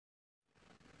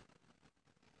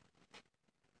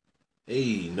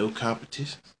Hey, no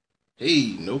competition.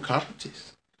 Hey, no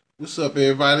competition. What's up,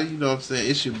 everybody? You know what I'm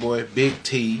saying? It's your boy, Big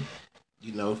T,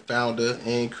 founder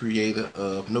and creator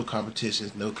of No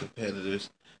Competitions, No Competitors.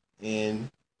 And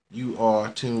you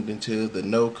are tuned into the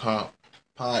No Comp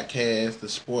podcast, the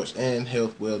sports and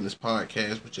health wellness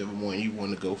podcast, whichever one you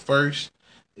want to go first.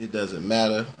 It doesn't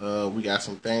matter. We got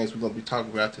some things we're going to be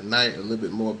talking about tonight, a little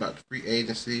bit more about the free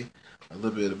agency, a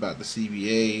little bit about the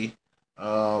CBA.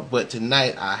 But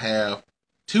tonight I have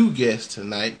two guests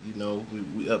tonight. We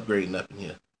upgrading up in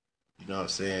here. You know what I'm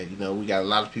saying? We got a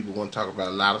lot of people want to talk about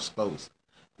a lot of sports,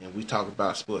 and we talk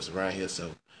about sports around here.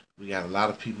 So we got a lot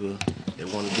of people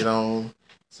that want to get on.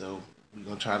 So we're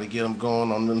gonna try to get them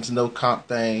going on this no comp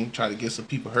thing. Try to get some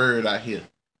people heard out here.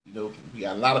 We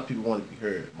got a lot of people want to be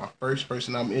heard. My first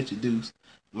person I'm gonna introduce,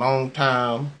 long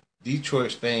time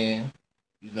Detroit fan.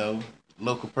 You know,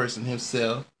 local person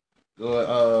himself. Go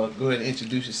ahead and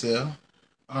introduce yourself.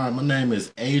 All right, my name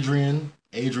is Adrian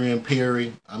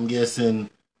Perry. I'm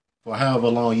guessing for however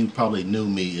long you probably knew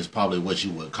me is probably what you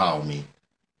would call me,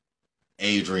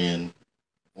 Adrian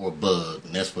or Bug,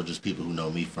 and that's for just people who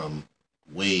know me from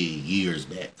way years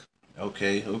back.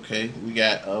 Okay. We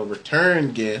got a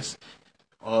return guest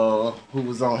who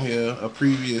was on here a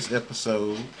previous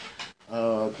episode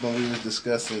when we was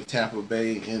discussing Tampa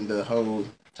Bay and the whole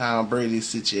Tom Brady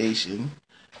situation.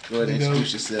 Go ahead and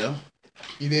introduce yourself.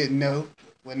 You didn't know.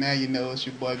 Well, now you know. It's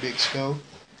your boy Big Sco.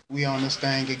 We on this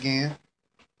thing again.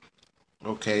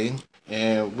 Okay,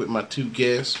 and with my two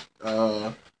guests,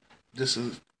 just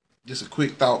a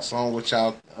quick thoughts on what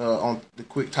y'all on the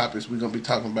quick topics we're gonna be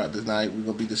talking about tonight. We're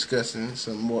gonna be discussing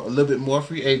a little bit more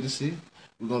free agency.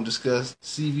 We're gonna discuss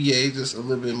CBA, just a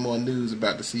little bit more news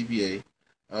about the CBA,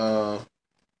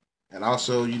 and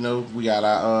also we got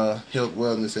our health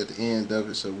wellness at the end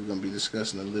of it, so we're gonna be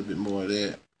discussing a little bit more of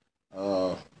that.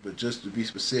 But just to be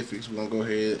specifics, we're gonna go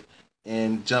ahead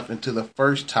and jump into the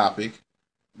first topic,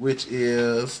 which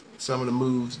is some of the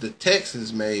moves the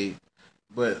Texans made.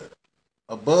 But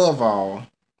above all,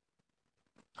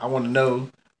 I want to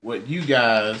know what you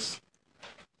guys'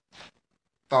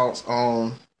 thoughts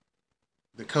on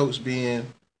the coach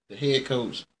being the head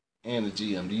coach and the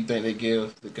GM. Do you think they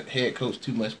give the head coach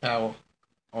too much power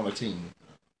on a team?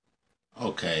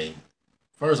 Okay,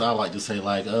 first I like to say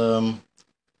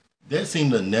that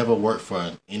seemed to never work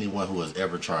for anyone who has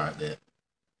ever tried that.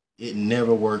 It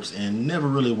never works and never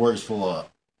really works for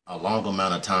a long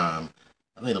amount of time.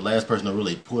 I think the last person to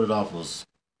really pull it off was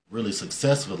really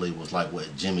successfully was like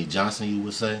what Jimmy Johnson, you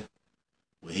would say,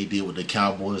 what he did with the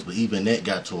Cowboys. But even that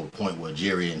got to a point where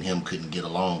Jerry and him couldn't get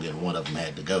along and one of them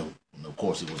had to go. And of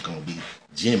course, it was going to be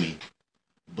Jimmy.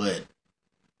 But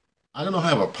I don't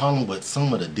have a problem with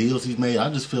some of the deals he's made.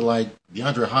 I just feel like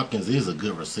DeAndre Hopkins is a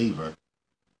good receiver.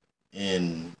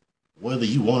 And whether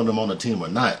you wanted him on the team or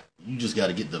not, you just got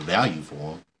to get the value for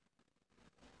him.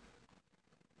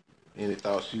 Any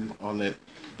thoughts you on that,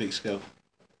 Big Scope?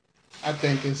 I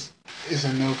think it's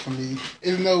a no for me.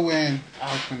 There's no way in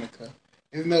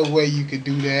There's no way you could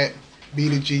do that. Be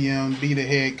the GM, be the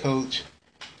head coach,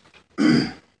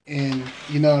 and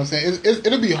you know what I'm saying.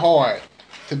 It'll be hard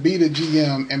to be the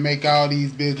GM and make all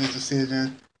these business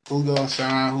decisions. Who gonna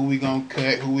sign? Who we gonna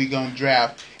cut? Who we gonna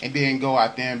draft? And then go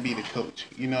out there and be the coach.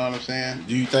 You know what I'm saying?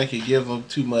 Do you think it gives them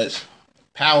too much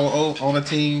power on a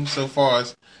team so far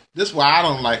as this is why I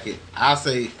don't like it. I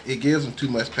say it gives them too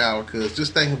much power because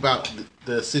just think about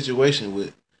the situation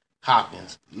with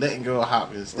Hopkins, letting go of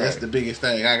Hopkins. That's the biggest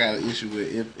thing I got an issue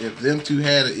with. If them two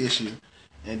had an issue,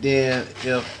 and then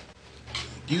if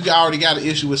you already got an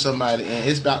issue with somebody and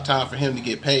it's about time for him to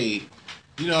get paid,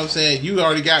 you know what I'm saying? You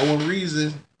already got one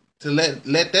reason to let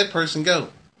that person go,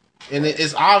 and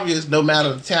it's obvious no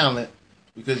matter the talent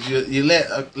because you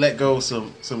let go of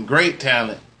some great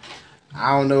talent.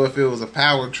 I don't know if it was a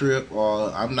power trip or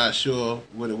I'm not sure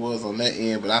what it was on that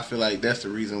end, but I feel like that's the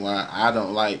reason why I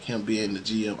don't like him being the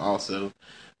GM also.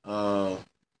 A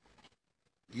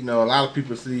lot of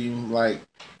people seem like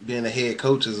being a head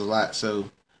coach is a lot. So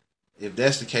if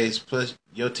that's the case, plus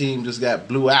your team just got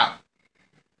blew out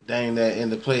dang that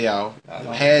in the playoff,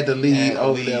 had the lead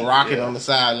over there rocking on the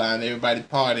sideline, everybody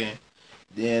partying,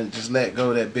 then just let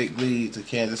go of that big lead to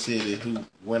Kansas City who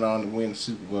went on to win the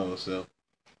Super Bowl. So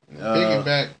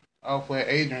piggyback off what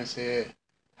Adrian said,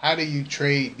 how do you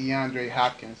trade DeAndre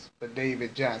Hopkins for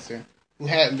David Johnson, who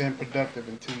hadn't been productive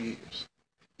in 2 years?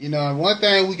 One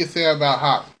thing we can say about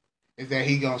Hop is that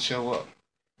he gonna show up.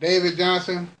 David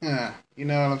Johnson, you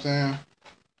know what I'm saying?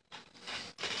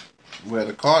 Well,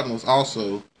 the Cardinals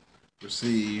also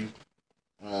received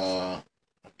a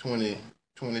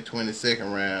 2020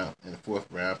 second round and a fourth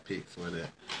round pick for that.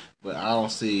 But I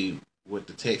don't see what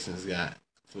the Texans got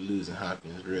for losing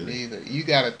Hopkins. Really, Neither. You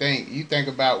got to think. You think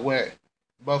about what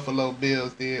Buffalo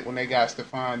Bills did when they got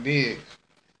Stephon Diggs.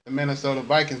 The Minnesota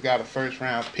Vikings got a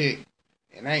first-round pick,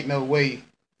 and ain't no way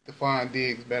Stephon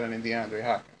Diggs better than DeAndre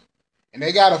Hopkins. And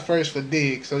they got a first for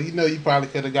Diggs, so you probably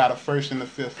could have got a first and a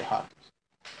fifth for Hopkins.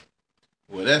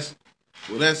 Well,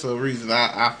 that's a reason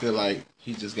I feel like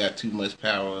he just got too much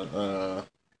power.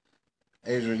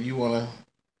 Adrian, you want to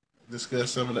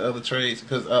discuss some of the other trades?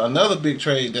 Because another big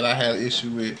trade that I had an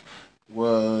issue with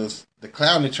was the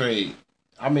Clowney trade.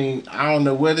 I mean, I don't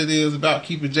know what it is about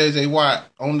keeping J.J. Watt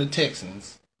on the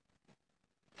Texans,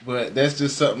 but that's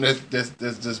just something that's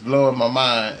just blowing my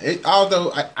mind.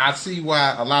 Although I see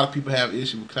why a lot of people have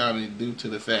issue with Clowney due to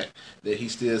the fact that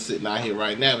he's still sitting out here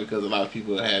right now, because a lot of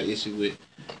people had issue with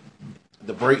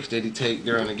the breaks that he take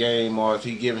during the game, or if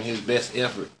he giving his best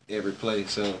effort every play.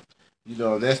 So,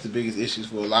 that's the biggest issues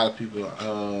for a lot of people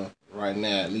right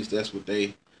now. At least that's what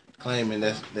they claiming.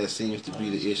 That seems to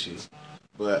be the issue.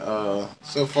 But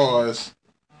so far as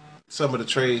some of the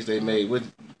trades they made, what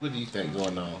do you think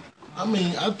going on? I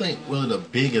mean, I think one of the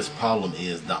biggest problem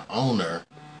is the owner.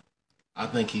 I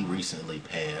think he recently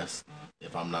passed,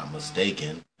 if I'm not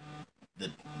mistaken.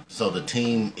 So the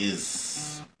team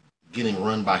is getting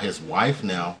run by his wife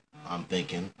now, I'm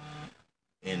thinking.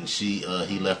 And he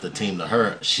left the team to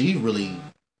her. She really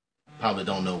probably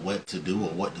don't know what to do or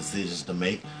what decisions to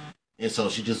make. And so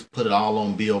she just put it all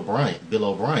on Bill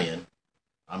O'Brien.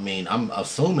 I mean, I'm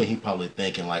assuming he probably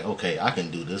thinking like, okay, I can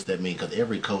do this. That means because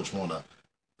every coach want to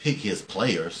pick his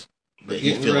players, but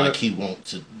he feel like he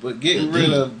wants to. But getting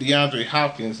rid of DeAndre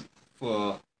Hopkins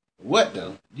for what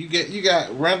though? You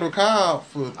got Randall Cobb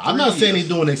for. I'm not saying he's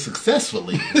doing it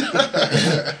successfully.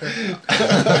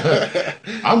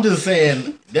 I'm just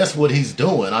saying that's what he's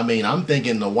doing. I mean, I'm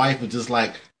thinking the wife is just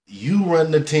like, you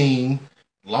run the team.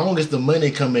 Long as the money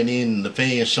coming in and the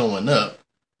fans showing up,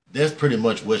 that's pretty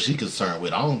much what she's concerned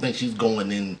with. I don't think she's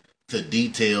going into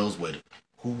details with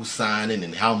who's signing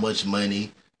and how much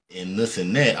money and this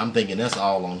and that. I'm thinking that's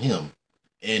all on him.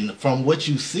 And from what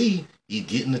you see, he's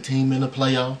getting the team in the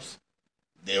playoffs.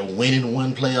 They're winning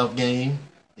one playoff game.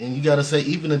 And you got to say,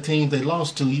 even the teams they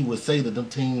lost to, you would say that them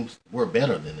teams were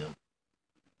better than them.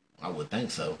 I would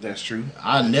think so. That's true.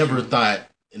 I never thought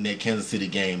in that Kansas City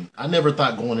game, I never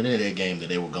thought going into that game that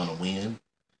they were going to win.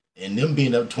 And them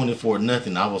being up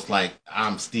 24-0, I was like,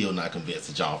 I'm still not convinced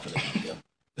that y'all finna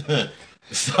beat them.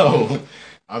 So,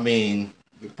 I mean,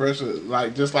 the pressure,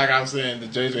 just like I was saying, the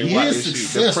JJ Watt issue,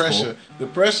 successful. the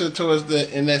pressure towards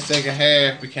in that second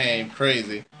half became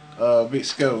crazy. Big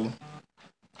Sco,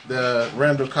 the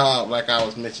Randall Cobb, like I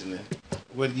was mentioning.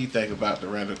 What do you think about the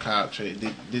Randall Cobb trade?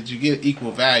 Did you get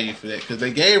equal value for that? Because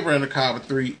they gave Randall Cobb a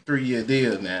three-year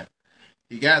deal now.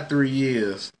 He got 3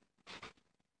 years.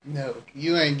 No,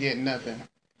 you ain't getting nothing.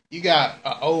 You got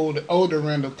an older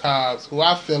Randall Cobbs, who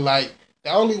I feel like the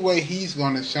only way he's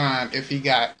going to shine if he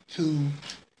got two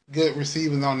good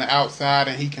receivers on the outside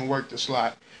and he can work the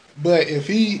slot. But if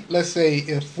let's say,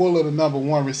 if Fuller the number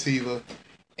one receiver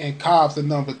and Cobb's the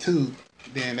number two,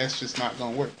 then that's just not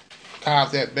going to work.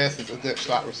 Cobb's at best is a good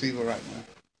slot receiver right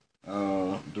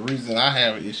now. The reason I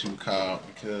have an issue with Cobb,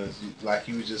 because like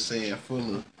you were just saying,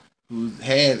 Fuller, who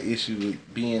had issue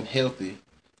with being healthy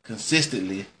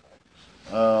consistently,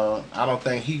 I don't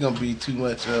think he's gonna be too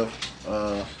much of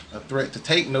a threat to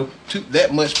take that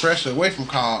much pressure away from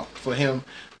Cobb for him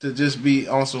to just be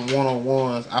on some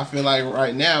one-on-ones. I feel like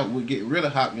right now we're getting rid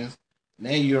of Hopkins.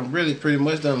 Now you're really pretty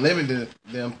much done limiting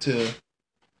them to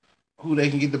who they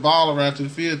can get the ball around to the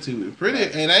field to.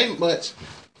 And ain't much.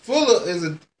 Fuller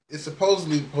is supposed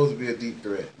to be a deep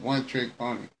threat, one trick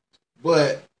pony,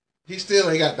 but he still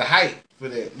ain't got the height for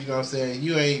that. You know what I'm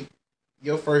saying?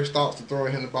 Your first thoughts to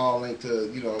throwing him the ball ain't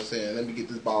to, you know what I'm saying, let me get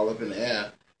this ball up in the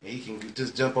air. And he can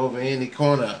just jump over any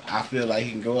corner. I feel like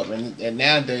he can go up. And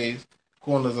nowadays,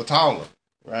 corners are taller.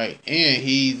 Right. And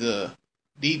he's a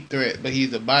deep threat, but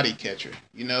he's a body catcher,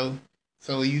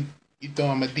 So you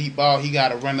throw him a deep ball, he got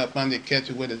to run up under and catch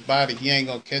it with his body. He ain't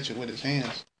going to catch it with his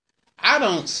hands. I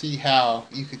don't see how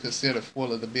you could consider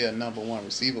Fuller to be a number one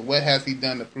receiver. What has he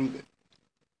done to prove it?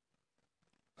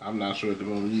 I'm not sure at the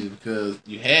moment either, because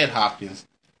you had Hopkins,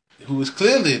 who was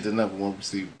clearly the number one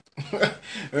receiver. I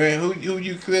mean, who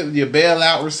you clearly your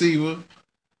bailout receiver.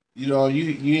 You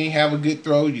ain't have a good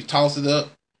throw. You toss it up.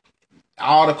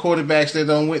 All the quarterbacks that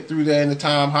done went through there in the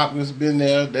time Hopkins been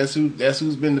there, that's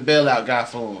who's been the bailout guy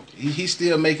for him. He's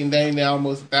still making dang near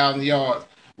almost 1,000 yards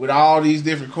with all these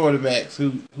different quarterbacks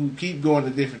who keep going to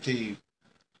different teams.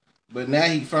 But now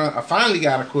he finally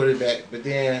got a quarterback, but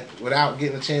then without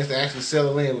getting a chance to actually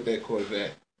settle in with that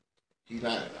quarterback, he's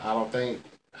not. I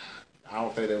I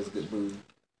don't think that was a good move.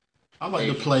 I like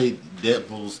to play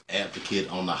devil's advocate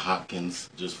on the Hopkins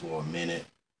just for a minute.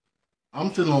 I'm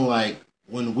feeling like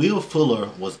when Will Fuller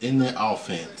was in that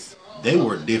offense, they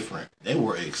were different. They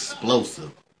were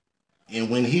explosive. And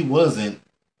when he wasn't,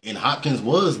 and Hopkins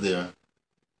was there,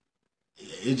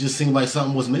 it just seemed like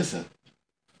something was missing.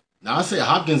 Now, I say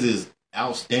Hopkins is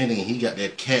outstanding. He got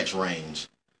that catch range.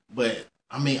 But,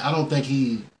 I mean, I don't think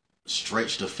he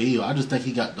stretched the field. I just think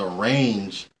he got the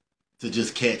range to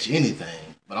just catch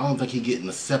anything. But I don't think he getting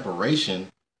the separation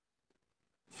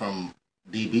from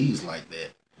DBs like that.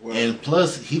 Well, and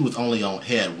plus, he was only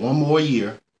had one more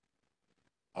year.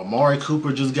 Amari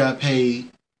Cooper just got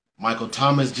paid. Michael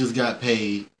Thomas just got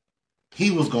paid. He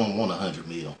was going to want $100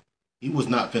 million. He was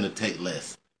not finna take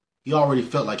less. He already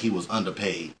felt like he was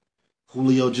underpaid.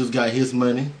 Julio just got his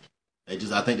money. I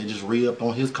think they just re-up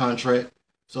on his contract.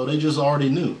 So they just already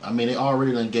knew. I mean, they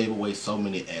already done gave away so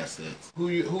many assets.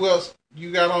 Who else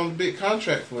you got on the big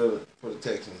contract for the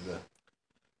Texans, though?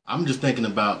 I'm just thinking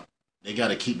about they got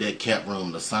to keep that cap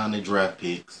room to sign their draft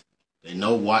picks. They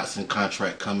know Watson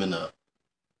contract coming up.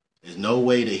 There's no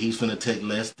way that he's going to take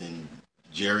less than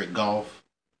Jared Goff,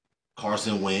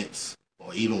 Carson Wentz,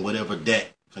 or even whatever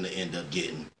Dak going to end up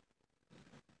getting.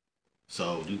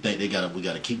 So do you think we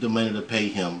got to keep the money to pay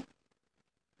him?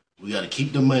 We got to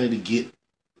keep the money to get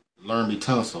Laramie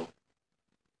Tunsil.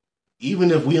 Even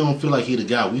if we don't feel like he's the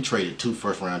guy, we traded 2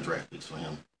 first-round draft picks for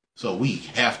him. So we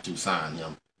have to sign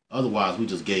him. Otherwise, we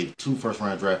just gave 2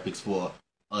 first-round draft picks for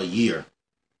a year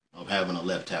of having a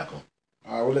left tackle.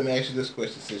 All right, well, let me ask you this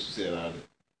question since you said all that.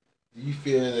 Do you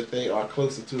feel that they are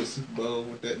closer to a Super Bowl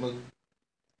with that move?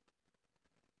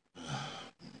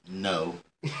 No.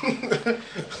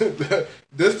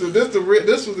 This was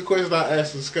the question I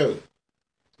asked the scope.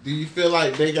 Do you feel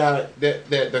like they got that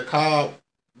the Cobb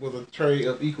was a trade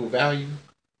of equal value?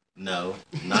 No,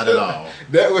 not at all.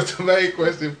 That was the main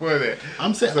question for that.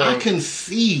 I'm saying I can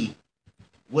see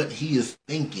what he is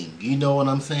thinking. You know what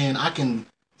I'm saying? I can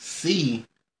see.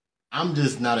 I'm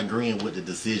just not agreeing with the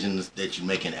decisions that you're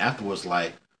making afterwards.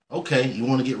 Like, okay, you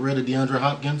want to get rid of DeAndre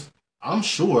Hopkins? I'm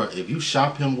sure if you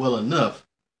shop him well enough,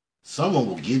 someone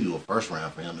will give you a first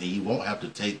round for him, and you won't have to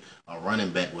take a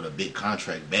running back with a big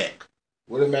contract back.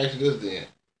 Well, let me ask you this then.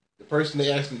 The person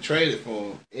they actually traded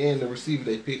for him and the receiver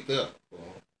they picked up for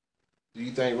him, do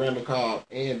you think Randall Cobb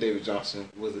and David Johnson,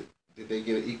 did they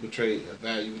get an equal trade of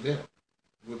value with them?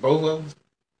 With both of them?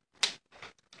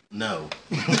 No.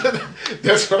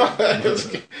 That's what I'm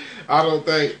asking. I don't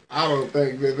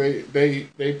think that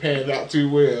they panned out too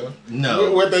well. No.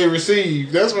 With what they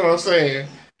received. That's what I'm saying.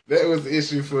 That was the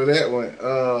issue for that one.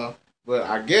 But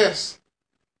I guess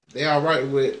they all right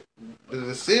with the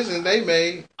decision they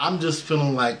made. I'm just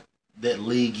feeling like that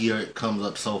league year comes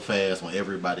up so fast when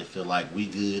everybody feel like we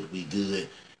good.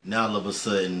 Now all of a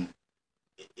sudden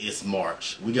it's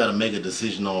March. We got to make a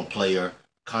decision on player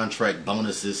contract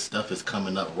bonuses. Stuff is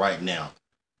coming up right now.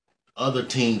 Other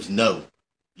teams know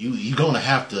you're gonna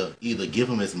have to either give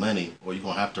him his money or you're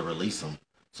gonna have to release him.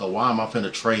 So why am I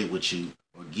finna trade with you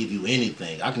or give you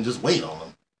anything? I can just wait on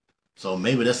him. So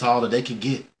maybe that's all that they could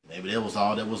get. Maybe that was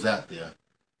all that was out there.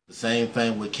 The same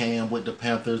thing with Cam with the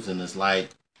Panthers, and it's like,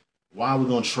 why are we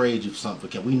gonna trade you for something for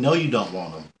Cam? We know you don't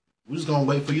want him. We're just gonna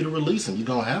wait for you to release him. You're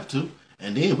gonna have to,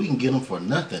 and then we can get him for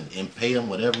nothing and pay him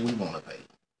whatever we want to pay.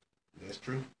 That's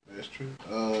true. That's true.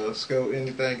 Scope,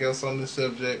 anything else on this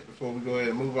subject before we go ahead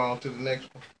and move on to the next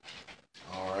one?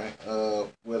 All right.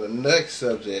 Well, the next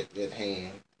subject at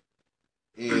hand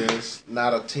is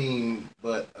not a team,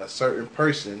 but a certain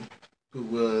person who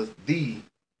was the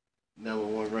number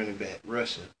one running back and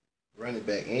rusher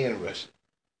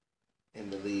in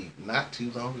the league not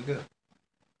too long ago.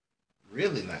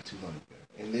 Really not too long ago.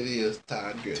 And it is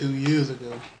Todd Gurley. 2 years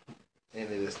ago. And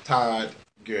it is Todd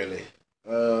Gurley.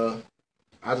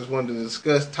 I just wanted to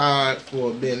discuss Todd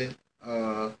for a minute.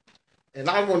 And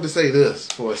I wanted to say this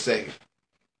for a second.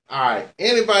 All right.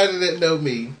 Anybody that know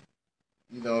me,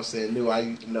 you know what I'm saying, I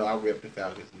used to know I rep the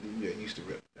Falcons. I used to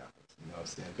rep the Falcons. You know what I'm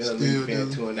saying? Been a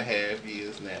league fan 2.5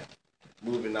 years now.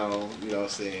 Moving on, you know what I'm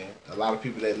saying? A lot of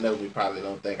people that know me probably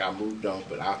don't think I moved on,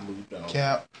 but I've moved on.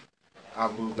 Cap. I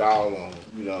moved all on,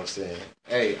 you know what I'm saying?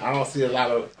 Hey, I don't see a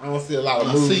lot of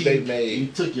moves they made. You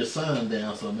took your son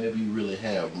down, so maybe you really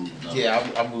have moved on.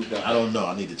 Yeah, I moved on. I don't know.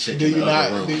 I need to check Do in the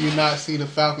other room. Do you not see the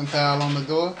Falcon towel on the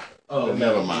door? Oh,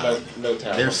 never mind. No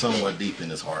time. They're somewhat deep in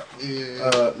his heart.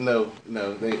 Yeah. No.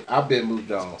 I've been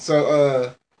moved on.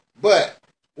 So, but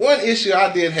one issue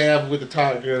I did have with the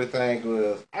Todd Gurley thing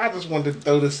was I just wanted to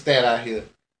throw this stat out here.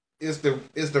 Is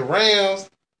the Rams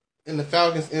and the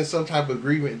Falcons in some type of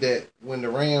agreement that when the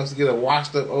Rams get a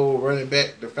washed up old running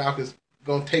back, the Falcons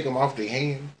gonna take them off their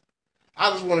hands.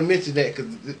 I just want to mention that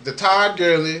because the Todd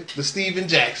Gurley, the Steven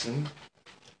Jackson.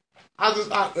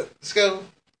 Sco,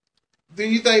 do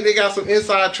you think they got some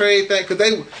inside trade thing?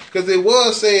 Because it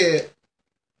was said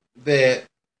that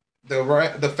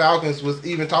the Falcons was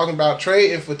even talking about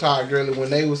trading for Todd Gurley when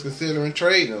they was considering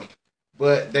trading him,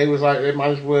 but they was like they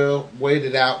might as well wait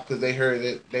it out because they heard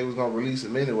that they was gonna release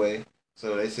him anyway.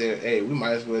 So they said, hey, we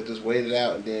might as well just wait it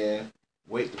out and then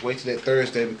wait till that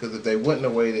Thursday because if they wouldn't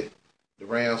have waited, the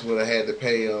Rams would have had to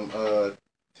pay him $10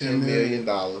 million.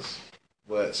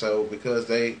 But so because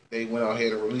they went out here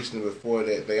to release him before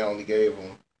that, they only gave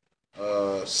him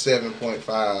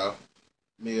 $7.5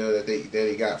 million that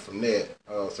he got from that.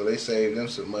 So they saved them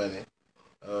some money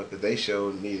because they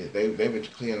showed needed. They've been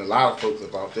clearing a lot of folks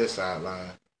up off their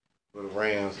sideline for the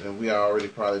Rams, and we already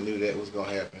probably knew that was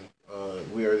gonna happen.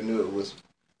 We already knew it was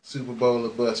Super Bowl or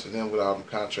bust for them with all the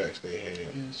contracts they had.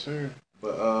 Yes, sir.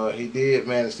 But he did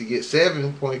manage to get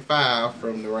 7.5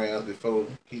 from the Rams before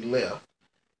he left.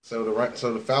 So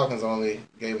the Falcons only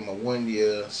gave him a 1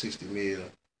 year, $60 million.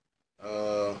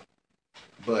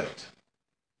 But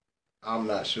I'm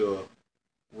not sure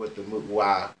why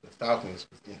the Falcons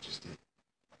was interested.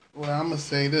 Well, I'm gonna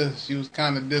say this: you was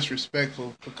kind of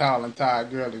disrespectful for calling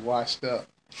Todd Gurley washed up.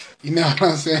 You know what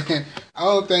I'm saying? I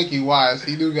don't think he was.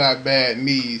 He do got bad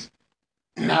knees,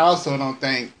 and I also don't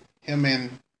think him and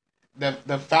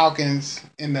the Falcons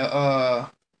in the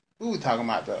who we talking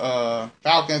about? The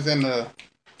Falcons and the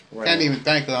Rams. Can't even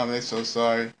think of them. They're so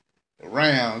sorry. The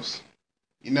Rams.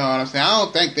 You know what I'm saying? I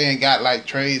don't think they ain't got like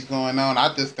trades going on.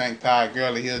 I just think Todd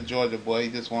Gurley, he's a Georgia boy. He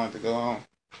just wanted to go home.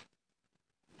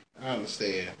 I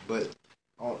understand, but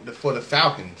for the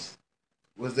Falcons,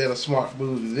 was that a smart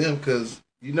move to them? Because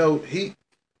the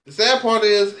sad part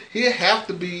is he'll have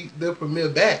to be the premier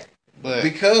back, But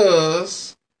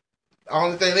because the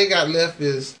only thing they got left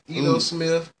is Eno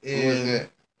Smith who is and that?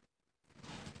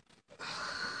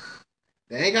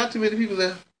 they ain't got too many people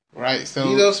left. Right.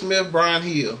 So Eno Smith, Brian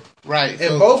Hill, right. and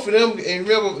So, both of them. And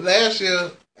remember last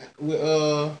year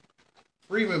with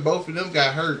Freeman, both of them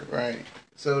got hurt. right.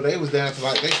 So they was down to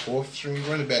like their fourth string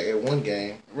running back at one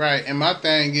game. Right. And my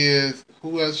thing is,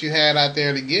 who else you had out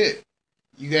there to get?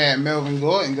 You got Melvin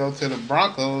Gordon go to the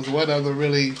Broncos. What other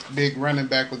really big running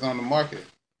back was on the market?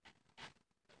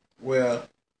 Well,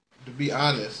 to be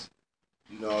honest,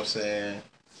 you know what I'm saying,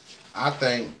 I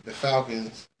think the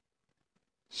Falcons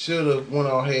should have went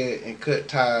ahead and cut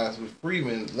ties with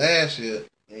Freeman last year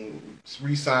and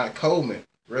re-signed Coleman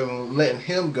rather than letting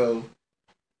him go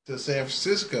to San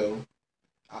Francisco.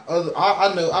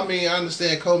 I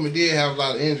understand Coleman did have a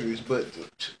lot of injuries, but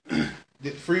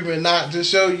did Freeman not just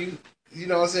show you, you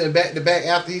know what I'm saying, back to back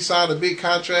after he signed a big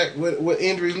contract, what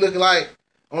injuries look like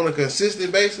on a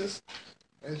consistent basis?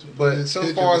 But so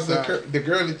far as the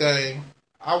Gurley thing,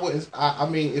 I wouldn't. I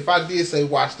mean, if I did say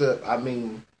washed up, I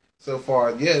mean, so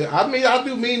far, yeah. I mean, I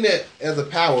do mean that as a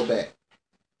power back.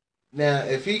 Now,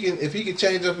 if he can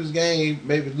change up his game,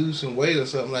 maybe lose some weight or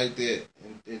something like that,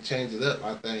 and change it up,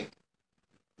 I think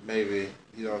maybe,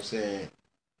 you know what I'm saying,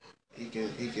 he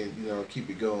can keep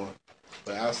it going.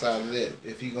 But outside of that,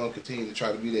 if he's gonna continue to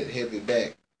try to be that heavy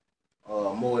back,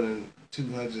 more than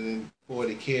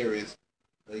 240 carries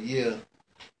a year,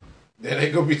 then they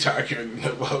gonna be targeting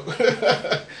the ball.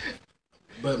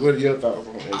 But what are your thoughts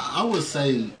on that? I would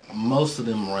say most of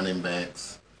them running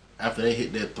backs, after they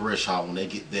hit that threshold, when they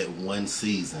get that one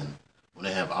season, when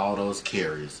they have all those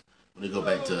carries, when they go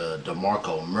back to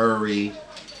DeMarco Murray,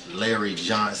 Larry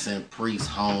Johnson, Priest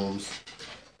Holmes,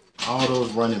 all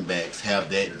those running backs have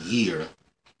that year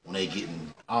when they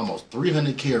getting almost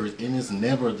 300 carries, and it's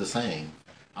never the same.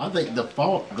 I think the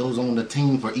fault goes on the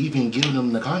team for even giving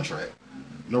them the contract.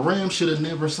 The Rams should have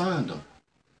never signed him.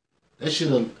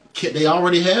 They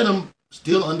already had him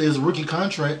still under his rookie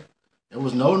contract. There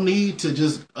was no need to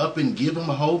just up and give him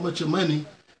a whole bunch of money,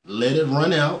 let it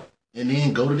run out, and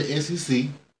then go to the SEC,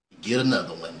 get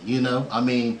another one. You know, I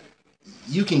mean,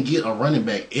 you can get a running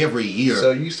back every year.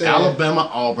 So you saying Alabama,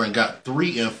 Auburn got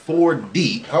 3 and 4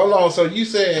 deep. Hold on. So you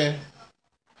saying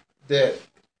that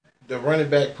the running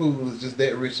back pool is just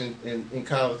that rich in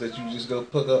college that you just go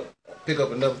pick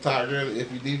up another Todd Gurley if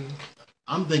you need him?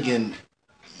 I'm thinking,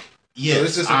 yes, so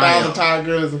it's just 1,000 Todd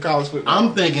Gurleys in college football.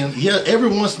 I'm thinking, yeah, every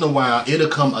once in a while it'll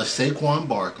come a Saquon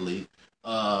Barkley,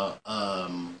 Todd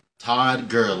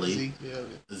Gurley,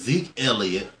 Zeke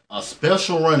Elliott, a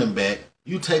special running back.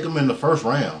 You take him in the first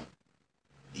round.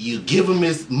 You give him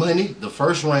his money the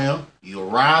first round. You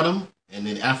ride him, and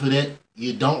then after that,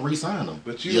 you don't re-sign him.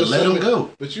 But you let him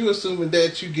go. But you assuming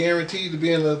that you guaranteed to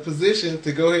be in a position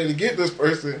to go ahead and get this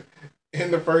person in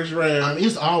the first round. I mean,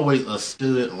 it's always a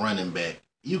stud running back.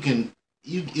 You can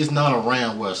it's not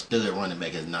around where a stud running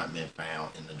back has not been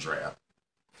found in the draft.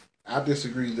 I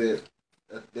disagree that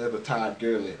there's a Todd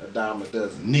Gurley, a dime a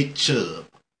dozen. Nick Chubb.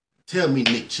 Tell me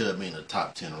Nick Chubb ain't a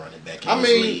top 10 running back in I this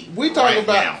mean, league we talking right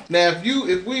about now.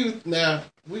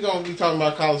 We're gonna be talking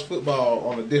about college football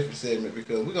on a different segment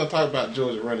because we're gonna talk about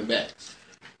Georgia running backs.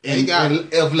 And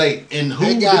Of late. And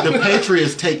who did the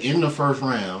Patriots take in the first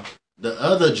round? The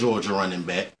other Georgia running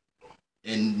back.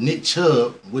 And Nick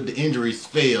Chubb, with the injuries,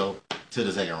 fell to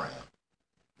the second round.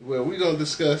 Well, we're going to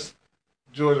discuss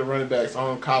Georgia running backs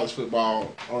on college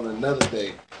football on another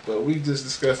day. But we just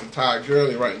discussing Todd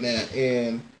Gurley right now.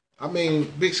 And, I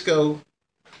mean, Big Sco,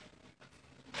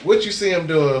 what you see him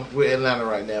doing with Atlanta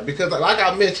right now? Because, like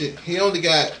I mentioned, he only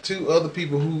got two other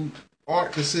people who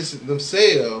aren't consistent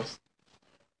themselves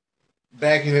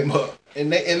backing him up.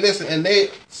 And they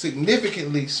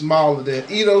significantly smaller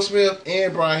than Edo Smith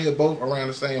and Brian Hill, both around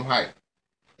the same height.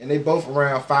 And they both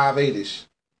around 5'8"ish.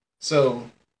 So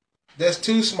that's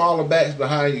two smaller backs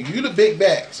behind you. You the big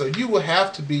back, so you will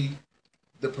have to be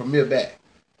the premier back.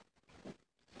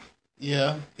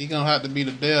 Yeah, he gonna have to be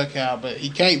the bell cow, but he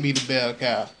can't be the bell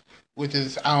cow, which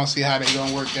is I don't see how they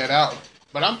gonna work that out.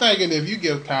 But I'm thinking if you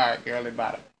give Todd Gurley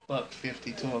about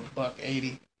 $150 to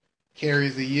 $180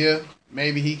 carries a year,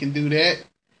 maybe he can do that,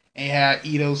 and have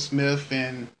Edo Smith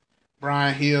and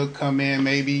Brian Hill come in,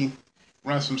 maybe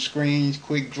run some screens,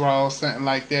 quick draws, something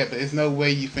like that. But there's no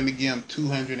way you finna give him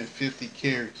 250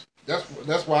 carries.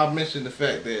 That's why I mentioned the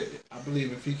fact that I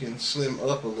believe if he can slim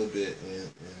up a little bit and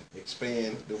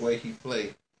expand the way he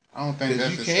plays. I don't think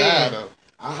that's his style, though.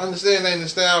 I understand that ain't the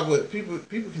style, but people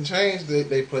can change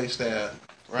their play style.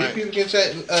 Right. People can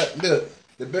change. Look,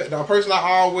 the person I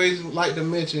always like to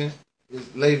mention is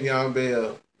Le'Veon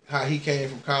Bell. How he came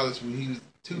from college when he was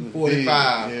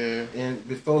 245, yeah. and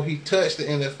before he touched the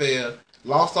NFL,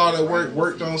 lost all that work,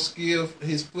 worked on skill,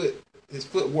 his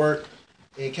footwork,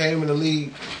 and came in the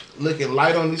league looking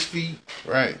light on his feet.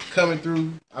 Right. Coming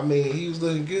through. I mean, he was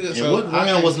looking good. And so what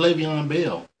round was Le'Veon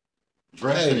Bell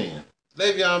drafted in?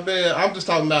 Le'Veon Bell, I'm just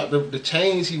talking about the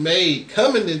change he made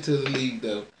coming into the league,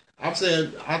 though. I'm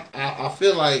saying I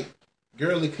feel like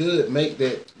Gurley could make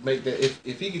that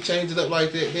if he could change it up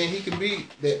like that, then he could be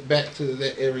that back to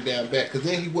that every down back, because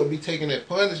then he wouldn't be taking that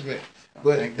punishment.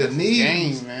 But the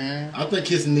knees, game, man. I think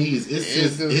his knees.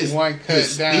 It's his one cut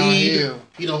his downhill.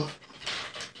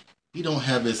 He don't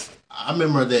have his. I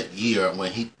remember that year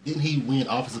when he win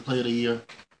Offensive Player of the Year,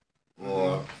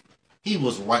 or he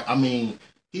was right. I mean,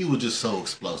 he was just so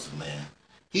explosive, man.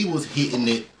 He was hitting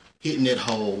that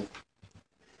hole,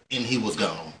 and he was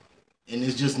gone. And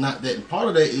it's just not that. Part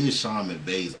of that is Sean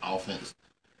McVay's offense.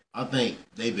 I think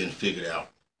they've been figured out.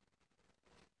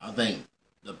 I think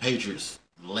the Patriots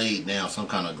laid down some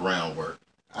kind of groundwork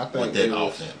with that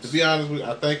offense. To be honest with you,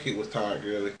 I think it was Todd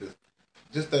Gurley. Because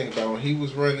just think about when he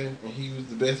was running and he was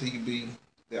the best he could be,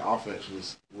 the offense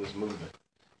was moving.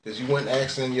 Because you weren't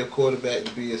asking your quarterback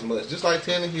to be as much. Just like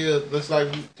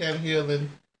Tannehill,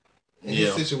 in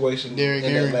his situation Derrick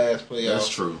in Henry. that last playoff. That's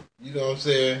true. You know what I'm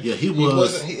saying? Yeah,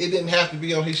 it didn't have to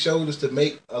be on his shoulders to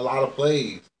make a lot of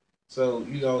plays. So,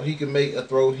 he can make a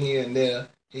throw here and there.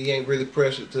 He ain't really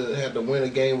pressured to have to win a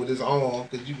game with his arm,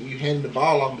 because you hand the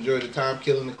ball off majority of the time,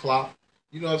 killing the clock.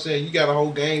 You know what I'm saying? You got a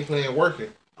whole game plan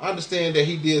working. I understand that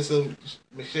he did some,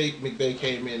 McVay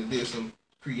came in and did some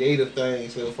creative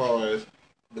things so far as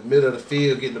the middle of the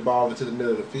field, getting the ball into the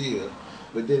middle of the field.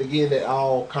 But then again, that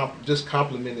all just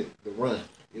complemented the run.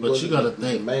 But you got to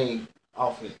think, the main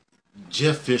offense.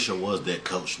 Jeff Fisher was that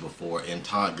coach before, and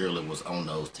Todd Gurley was on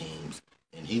those teams,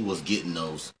 and he was getting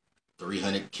those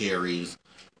 300 carries,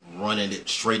 running it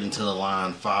straight into the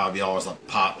line, 5 yards a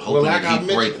pop, hoping that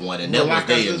he'd break one, and that was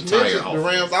their entire offense. The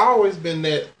Rams always been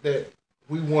that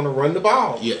we want to run the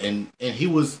ball. Yeah, and he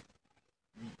was,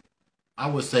 I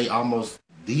would say, almost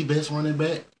the best running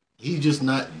back. He's just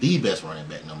not the best running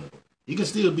back no more. He can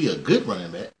still be a good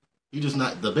running back. He's just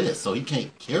not the best, so he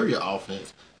can't carry an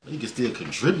offense, but he can still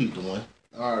contribute to one.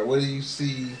 All right, what do you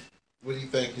see? What do you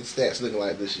think his stats looking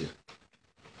like this year?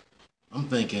 I'm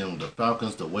thinking the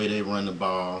Falcons, the way they run the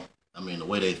ball, the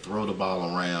way they throw the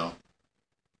ball around,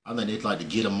 I think they'd like to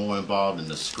get him more involved in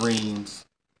the screens,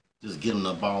 just get him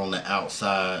the ball on the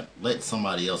outside, let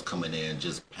somebody else come in there and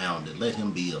just pound it. Let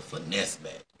him be a finesse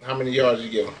back. How many yards you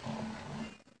give him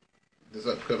this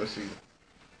upcoming season?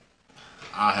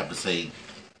 I have to say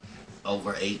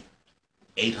over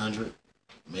 800,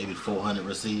 maybe 400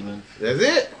 receiving. That's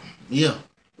it? Yeah.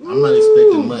 I'm not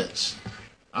expecting much.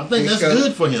 I think that's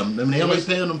good for him. They only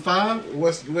paying him $5.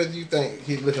 What do you think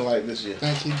he's looking like this year?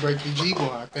 I think he break the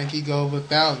G-bar. I think he go over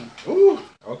 1,000. Ooh.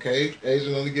 Okay.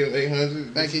 Asian only give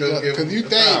 800. Because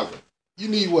you You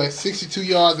need what, 62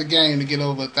 yards a game to get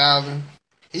over 1,000?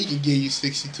 He can give you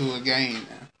 62 a game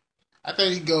now. I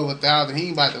think he can go over 1,000. He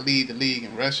ain't about to lead the league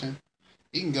in rushing.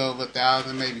 He can go over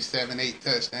 1,000, maybe 7, 8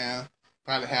 touchdowns.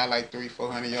 Probably have like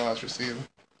 300-400 yards receiving.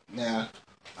 Now,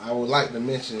 I would like to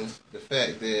mention the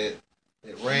fact that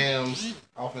Rams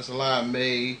offensive line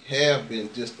may have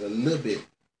been just a little bit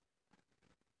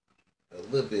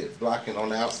blocking on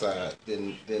the outside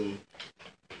than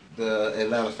the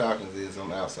Atlanta Falcons is on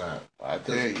the outside. I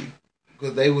tell you.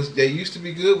 Because they used to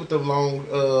be good with the long,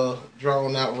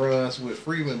 drawn out runs with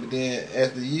Freeman, but then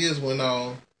as the years went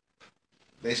on,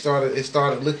 it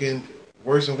started looking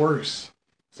worse and worse.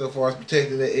 So far as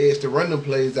protecting the edge to run them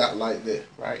plays out like that.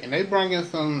 Right, and they bring in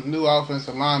some new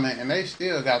offensive linemen, and they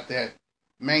still got that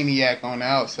maniac on the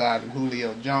outside of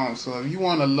Julio Jones. So if you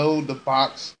want to load the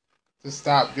box to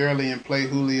stop Gurley and play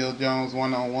Julio Jones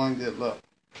one-on-one, good luck.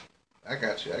 I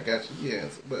got you,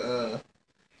 yes. But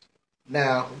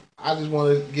now, I just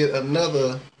want to get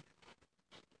another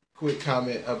quick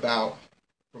comment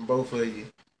from both of you.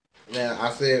 Now,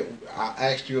 I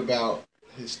asked you about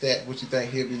his stat, what you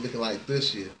think he'll be looking like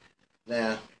this year.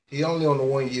 Now, he only on a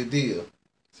 1-year deal.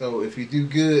 So if he do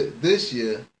good this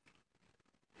year,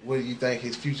 what do you think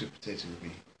his future potential will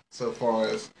be? So far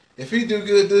as, if he do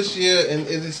good this year and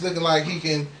it's looking like he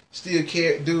can still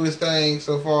do his thing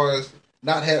so far as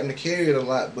not having to carry it a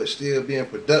lot, but still being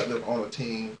productive on a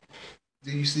team,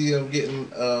 do you see him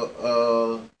getting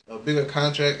a bigger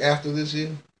contract after this year?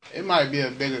 It might be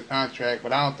a bigger contract,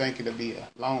 but I don't think it'll be a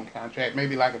long contract.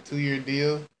 Maybe like a 2-year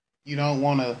deal. You don't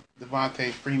want to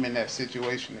Devontae Freeman that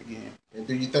situation again. And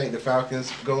do you think the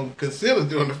Falcons going to consider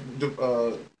doing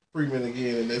the Freeman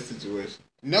again in that situation?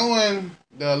 Knowing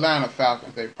the Atlanta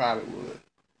Falcons, they probably would.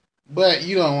 But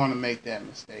you don't want to make that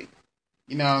mistake.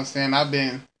 You know what I'm saying? I've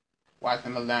been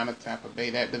watching Atlanta, Tampa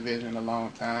Bay, that division a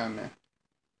long time. And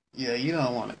yeah, you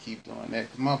don't want to keep doing that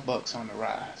because my Bucks on the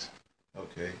rise.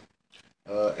 Okay.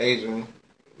 Adrian,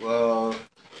 well,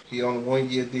 he on a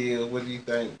 1-year deal. What do you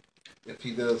think if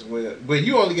he does well? Well,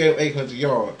 you only gave him 800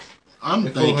 yards. I'm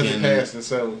and 400 passing,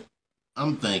 so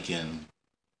I'm thinking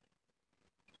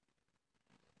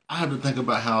I have to think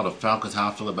about how the Falcons, how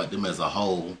I feel about them as a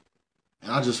whole,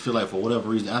 and I just feel like for whatever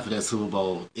reason after that Super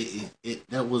Bowl,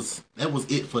 that was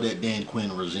it for that Dan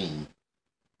Quinn regime.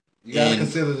 You gotta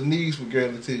consider the needs for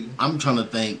Gurley too. I'm trying to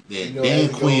think that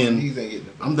Dan Quinn.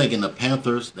 I'm thinking the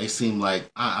Panthers. They seem like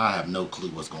I have no clue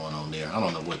what's going on there. I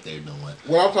don't know what they're doing.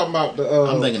 Well, I'm talking about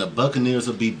I'm thinking the Buccaneers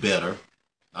will be better.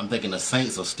 I'm thinking the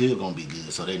Saints are still going to be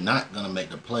good, so they're not going to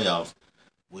make the playoffs.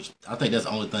 Which I think that's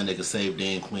the only thing that could save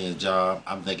Dan Quinn's job.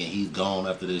 I'm thinking he's gone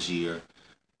after this year.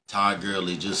 Todd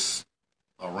Gurley just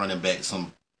a running back.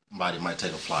 Somebody might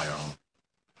take a flyer on.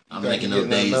 I'm thinking of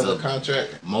days of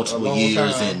multiple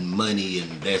years and money,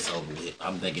 and that's over with.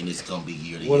 I'm thinking it's going to be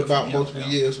year to year. What about multiple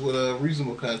years with a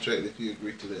reasonable contract if you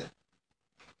agree to that?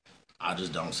 I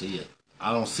just don't see it.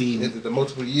 I don't see... Is it the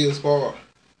multiple years far?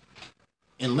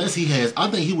 Unless he has...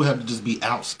 I think he would have to just be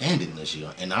outstanding this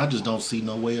year, and I just don't see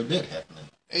no way of that happening.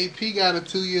 AP got a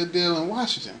 2-year deal in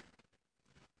Washington.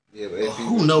 Yeah, but AP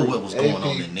who knows what was going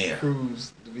on in there?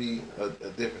 Proves to be a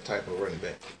different type of running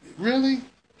back. Really?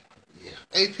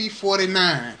 Yeah. AP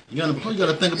 49. You gotta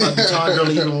think about the Todd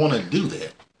Gurley even want to do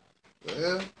that.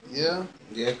 Well, yeah.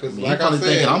 Yeah, because like I said,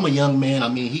 thinking, I'm a young man. I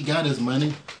mean, he got his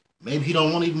money. Maybe he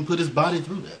don't want to even put his body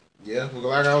through that. Yeah, well,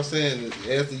 like I was saying,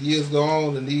 as the years go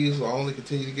on, the needs will only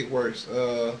continue to get worse.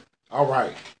 All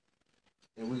right.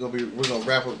 And we're gonna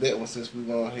wrap up that one since we're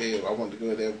going ahead. I want to go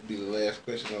ahead. That would be the last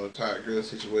question on the Todd Gurley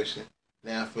situation.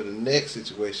 Now, for the next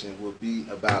situation, will be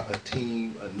about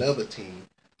another team.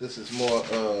 This is more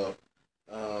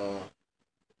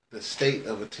the state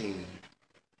of a team,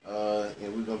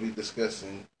 and we're gonna be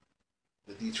discussing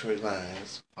the Detroit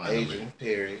Lions. Finally. Adrian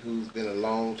Perry, who's been a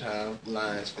long time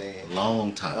Lions fan.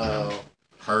 Long time.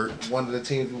 Hurt. One of the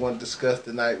teams we want to discuss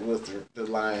tonight was the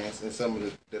Lions and some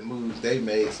of the moves they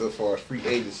made so far as free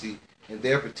agency and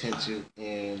their potential,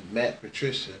 and Matt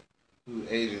Patricia, who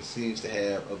Adrian seems to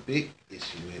have a big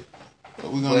issue with.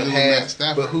 What we're gonna do with Matt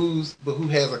Stafford? But who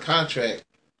has a contract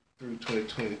through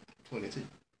 2022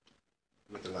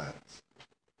 with the Lions.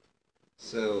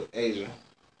 So, Adrian.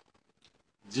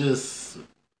 Just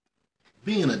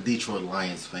being a Detroit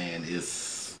Lions fan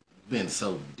is been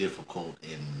so difficult,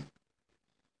 and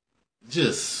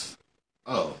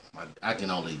I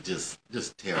can only just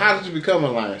tell. How did you become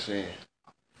a Lions fan?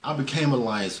 I became a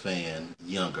Lions fan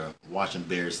younger, watching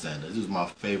Barry Sanders. He was my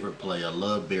favorite player. I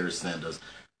love Barry Sanders.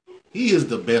 He is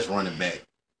the best running back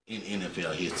in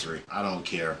NFL history. I don't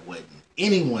care what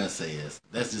anyone says.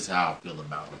 That's just how I feel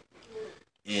about him.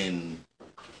 And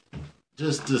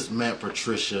just this Matt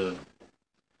Patricia,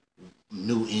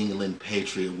 New England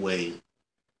Patriot way,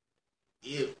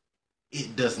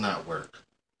 it does not work.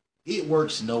 It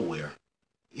works nowhere.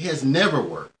 It has never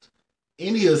worked.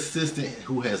 Any assistant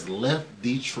who has left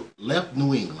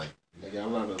New England, They got a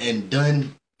lot of and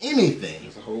done anything,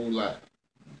 It's a whole lot.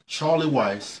 Charlie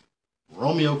Weiss,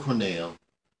 Romeo Cornell,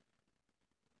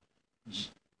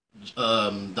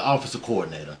 the offensive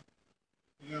coordinator.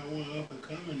 You got one up and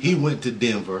coming. He went to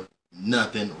Denver,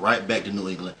 nothing, right back to New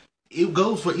England. It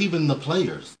goes for even the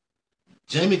players.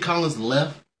 Jamie Collins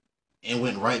left and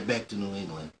went right back to New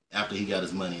England after he got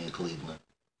his money in Cleveland.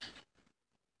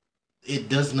 It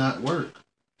does not work.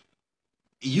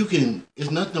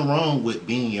 There's nothing wrong with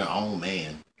being your own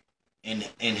man and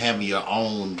having your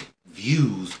own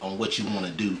views on what you want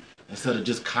to do instead of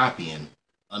just copying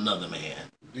another man.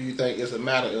 Do you think it's a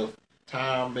matter of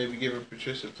time, maybe giving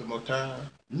Patricia some more time?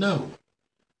 No.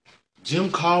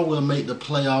 Jim Caldwell made the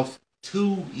playoffs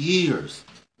 2 years.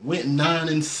 Went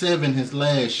 9-7 his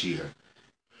last year.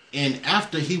 And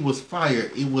after he was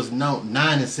fired, it was now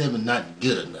 9-7 not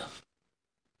good enough.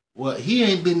 Well, he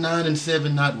ain't been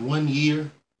 9-7 not 1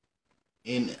 year.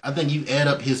 And I think you add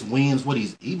up his wins,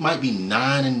 he might be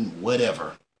 9 and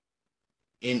whatever.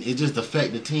 And it's just the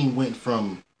fact the team went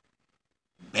from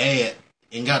bad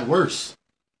and got worse.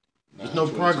 There's no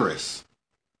progress.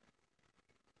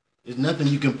 There's nothing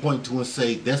you can point to and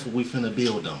say, that's what we finna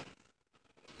build on.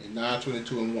 And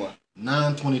 9-22-1.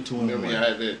 9-22-1. Remember, I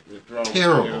had that draw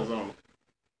Terrible. with Arizona.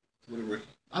 With a rookie.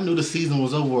 I knew the season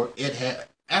was over.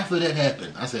 After that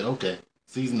happened, I said, okay,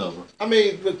 season over. I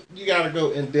mean, but you got to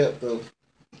go in depth, though.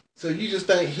 So you just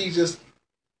think he's just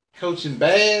coaching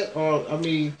bad? Or, I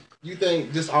mean, you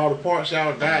think just all the parts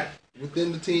y'all got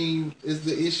within the team is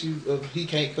the issue of he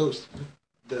can't coach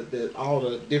all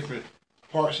the different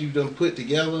parts you've done put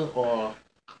together? Or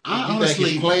you think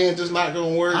his plan just not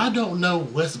going to work? I don't know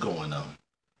what's going on.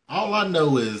 All I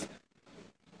know is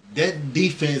that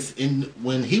defense,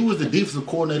 when he was the defensive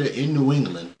coordinator in New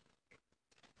England,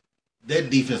 that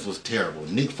defense was terrible.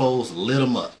 Nick Foles lit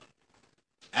them up.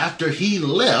 After he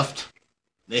left,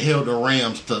 they held the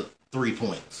Rams to 3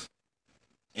 points.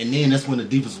 And then that's when the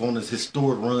defense won its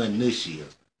historic run this year.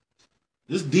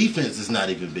 This defense has not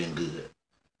even been good.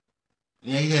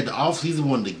 Yeah, he had the offseason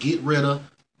wanted to get rid of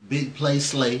Big Play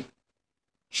Slay,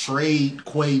 trade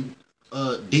Quay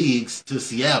Diggs to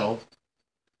Seattle.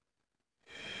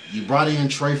 You brought in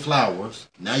Trey Flowers.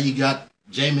 Now you got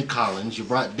Jamie Collins. You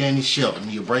brought Danny Shelton.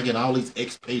 You're bringing all these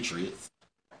expatriates.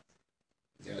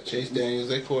 Yeah, Chase Daniels,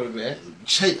 their quarterback.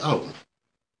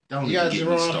 Don't You even got get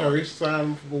me Jerron started. Hurry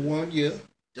signed for 1 year.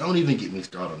 Don't even get me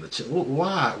started on the Chase.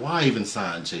 Why even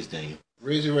sign Chase Daniel?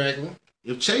 Reggie Ragland.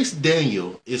 If Chase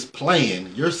Daniel is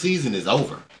playing, your season is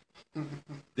over.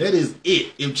 That is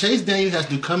it. If Chase Daniel has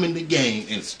to come in the game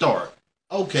and start,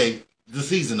 okay, the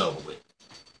season over with.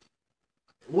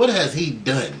 What has he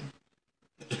done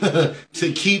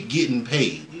to keep getting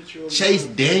paid? Chase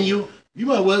Daniel, you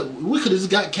know what? We could have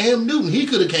just got Cam Newton. He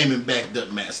could have came and backed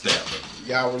up Matt Stafford.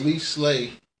 Y'all released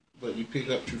Slay, but you pick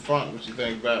up Trufant. What you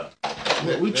think about?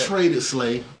 We traded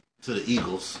Slay to the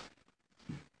Eagles,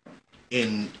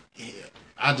 and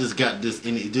I just got this,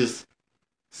 and it just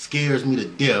scares me to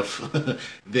death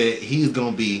that he's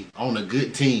gonna be on a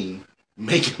good team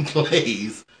making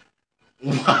plays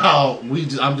while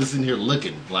I'm just in here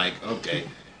looking like, okay,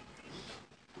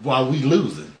 while we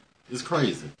losing. It's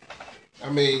crazy.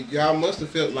 I mean, y'all must have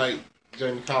felt like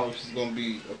Jamie Collins is going to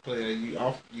be a player.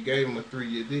 You gave him a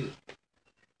 3-year deal.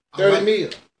 30 mil.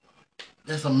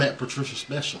 That's a Matt Patricia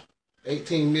special.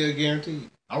 18 mil guaranteed.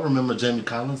 I remember Jamie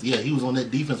Collins. Yeah, he was on that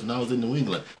defense when I was in New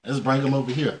England. Let's bring him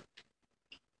over here.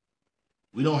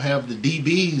 We don't have the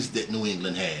DBs that New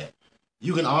England had.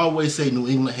 You can always say New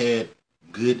England had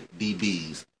good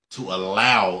DBs to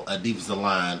allow a defensive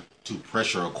line to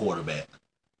pressure a quarterback.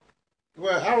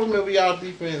 Well, I remember y'all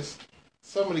defense,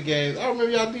 some of the games. I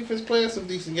remember y'all defense playing some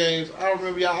decent games. I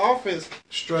remember y'all offense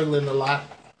struggling a lot.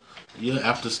 Yeah,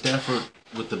 after Stafford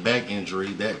with the back injury,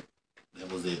 that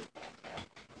was it.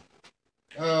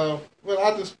 Well,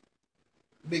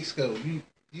 Big Scope,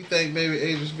 you think maybe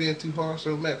Adrian's being too harsh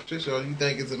on Matt Patricia, or you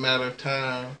think it's a matter of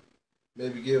time?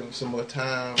 Maybe give him some more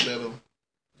time, let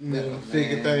him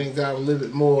figure things out a little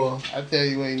bit more. I tell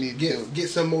you what you need to Get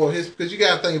some more of his, because you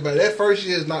got to think about it. That first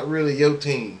year is not really your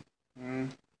team. Mm-hmm.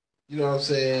 You know what I'm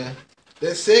saying?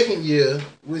 That second year,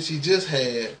 which he just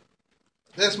had,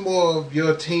 that's more of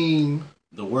your team.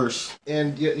 The worst.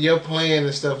 And your plan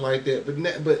and stuff like that.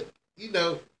 But you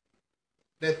know,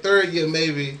 that third year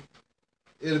maybe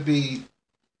it'll be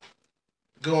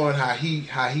going how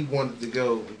he wanted to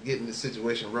go, getting the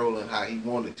situation rolling how he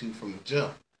wanted to from the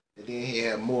jump. and then he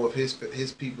had more of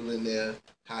his people in there.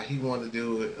 How he want to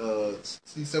do it.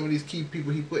 See, some of these key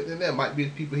people he put in there might be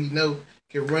the people he know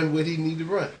can run what he need to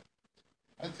run.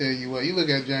 I tell you what, you look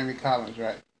at Jamie Collins,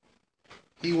 right?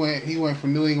 He went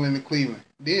from New England to Cleveland.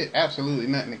 Did absolutely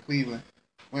nothing in Cleveland.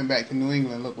 Went back to New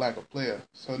England, looked like a player.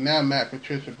 So now Matt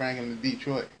Patricia bring him to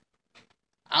Detroit.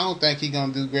 I don't think he's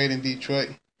gonna do great in Detroit,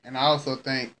 and I also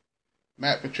think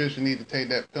Matt Patricia need to take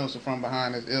that pencil from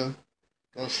behind his ear,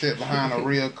 go sit behind a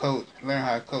real coach, learn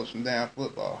how to coach some damn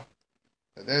football.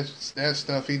 That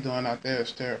stuff he's doing out there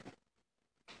is terrible.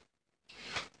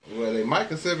 Well, they might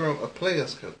consider him a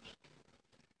player's coach.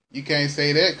 You can't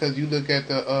say that because you look at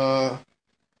the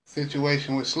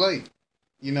situation with Slade.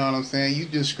 You know what I'm saying? You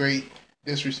just straight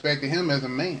disrespected him as a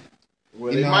man.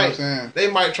 Well, you know what I'm saying? They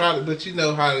might try to, but you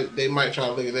know how they might try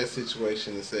to look at that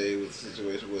situation and say it was a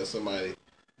situation where somebody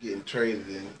getting traded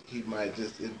and he might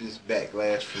just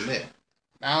backlash from that.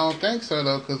 I don't think so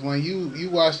though, because when you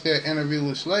watched that interview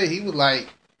with Slade, he was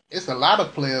like, it's a lot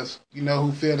of players, you know,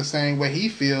 who feel the same way he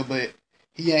feel, but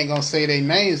he ain't gonna say their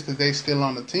names because they still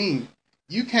on the team.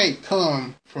 You can't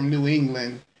come from New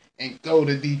England and go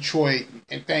to Detroit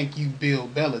and think you Bill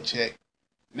Belichick.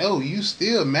 No, you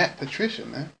still Matt Patricia,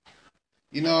 man.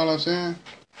 You know what I'm saying?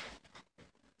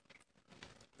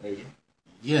 Adrian?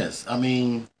 Yes, I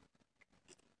mean,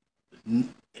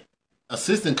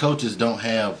 assistant coaches don't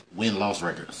have win-loss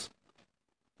records.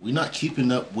 We're not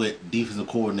keeping up with defensive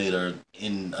coordinator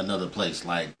in another place.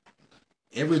 Like,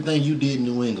 everything you did in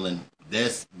New England,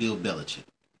 that's Bill Belichick.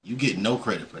 You get no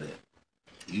credit for that.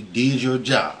 You did your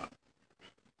job.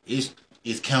 It's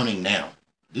counting now.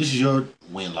 This is your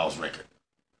win-loss record.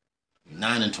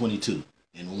 9-22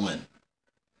 and 1.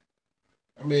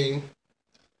 I mean,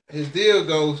 his deal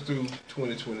goes through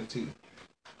 2022.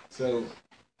 So,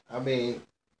 I mean,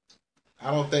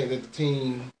 I don't think that the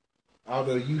team,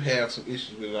 although you have some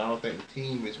issues with it, I don't think the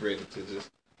team is ready to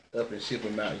just up and ship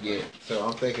him out yet. So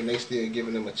I'm thinking they still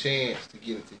giving him a chance to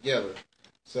get it together.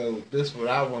 So this is what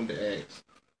I wanted to ask.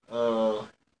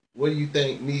 What do you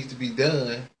think needs to be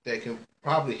done that can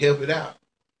probably help it out?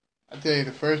 I tell you,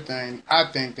 the first thing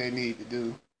I think they need to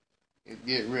do is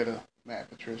get rid of Matt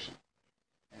Patricia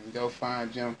and go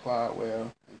find Jim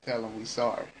Caldwell and tell him we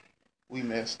sorry. We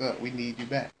messed up. We need you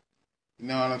back. You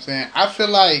know what I'm saying? I feel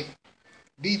like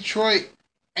Detroit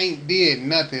ain't did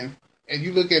nothing. If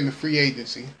you look at the free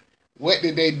agency, what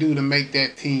did they do to make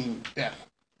that team better?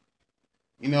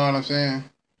 You know what I'm saying?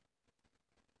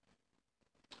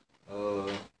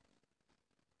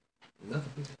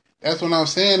 Nothing. That's what I'm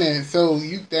saying. And so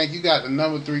you think you got the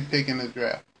number 3 pick in the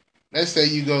draft. Let's say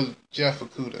you go Jeff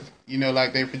Okudah, you know,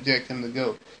 like they project him to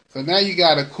go. So now you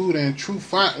got Okudah and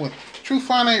Trufant. Well,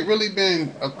 Trufant ain't really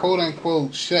been a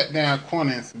quote-unquote shut-down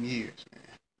corner in some years, man.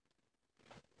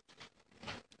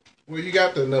 Well, you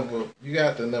got the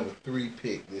number 3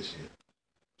 pick this year.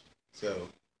 So,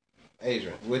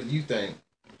 Adrian, what do you think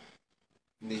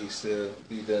needs to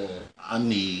be done?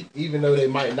 Even though they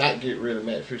might not get rid of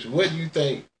Matt Patricia, what do you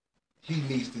think he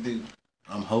needs to do?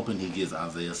 I'm hoping he gets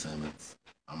Isaiah Simmons.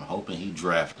 I'm hoping he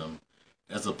draft him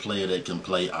as a player that can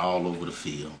play all over the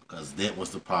field, because that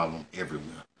was the problem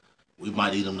everywhere. We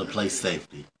might need him to play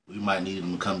safety. We might need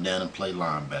him to come down and play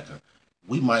linebacker.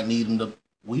 We need a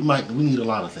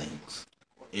lot of things.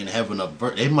 And having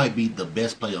they might be the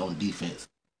best player on defense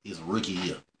his rookie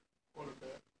year.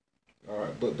 All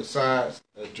right, but besides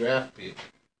a draft pick,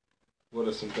 what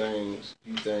are some things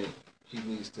you think he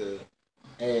needs to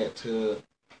add to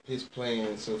his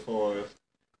plan so far as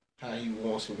how he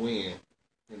wants to win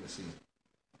in the season?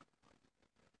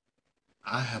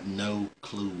 I have no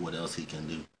clue what else he can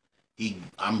do.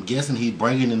 I'm guessing he's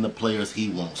bringing in the players he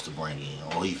wants to bring in,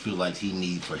 or he feel like he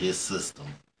needs for his system.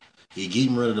 He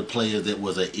getting rid of the players that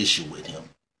was an issue with him.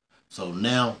 So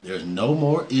now there's no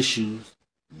more issues.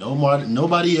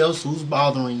 Nobody else who's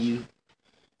bothering you.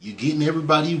 You getting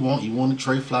everybody you want. You wanted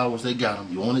Trey Flowers, they got him.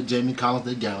 You wanted Jamie Collins,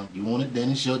 they got him. You wanted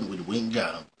Danny Shelton, we went and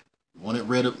got him. You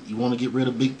want to get rid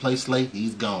of Big Play Slate,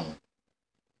 he's gone.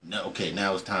 Now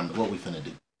it's time to, what we finna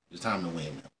do? It's time to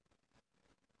win now.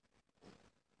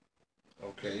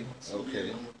 Okay.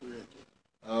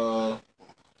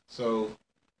 So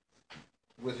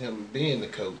with him being the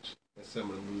coach and some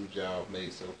of the moves y'all have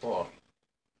made so far,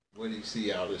 what do you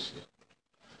see out this year?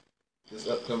 This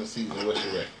upcoming season, what's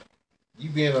your record? You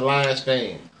being a Lions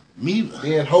fan, Me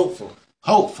being hopeful.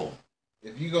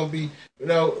 If you're gonna be,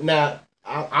 now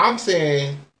I'm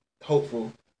saying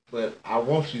hopeful, but I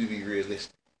want you to be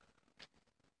realistic.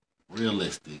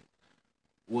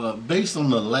 Well, based on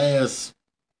the last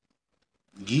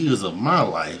years of my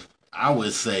life, I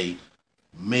would say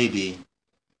maybe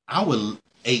I would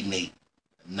 8-8,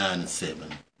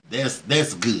 9-7.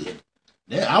 That's good.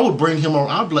 I would bring him on.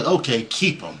 I'd be like, okay,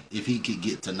 keep him if he could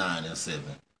get to 9-7.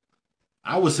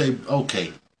 I would say,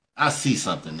 okay, I see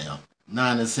something now.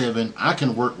 9-7, I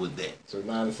can work with that. So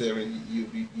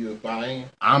 9-7, you're buying.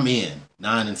 I'm in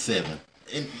 9-7,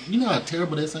 and you know how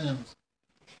terrible that sounds.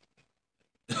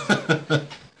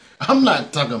 I'm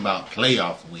not talking about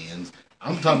playoff wins.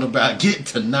 I'm talking about getting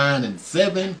to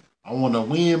 9-7. I want to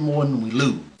win more than we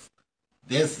lose.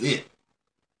 That's it.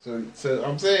 So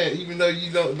I'm saying, even though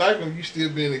you don't like them, you still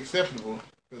being acceptable.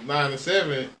 Because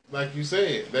 9-7, like you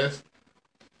said, that's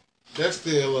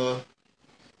still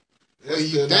well,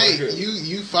 you think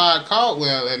you fired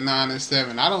Caldwell at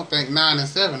 9-7. I don't think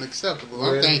 9-7 acceptable.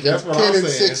 Well, I'm thinking that's what I'm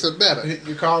 10-6 or better.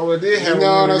 Your Caldwell did have. You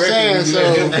know what I'm saying?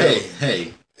 So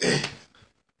hey,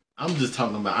 I'm just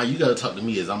talking about. You got to talk to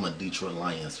me as I'm a Detroit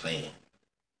Lions fan.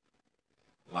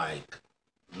 Like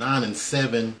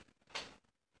 9-7,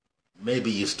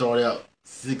 maybe you start out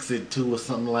 6-2 or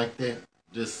something like that.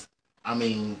 Just, I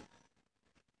mean,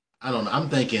 I don't know. I'm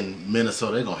thinking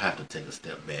Minnesota, they're gonna have to take a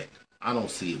step back. I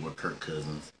don't see it with Kirk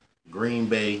Cousins. Green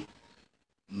Bay,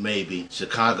 maybe.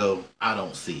 Chicago, I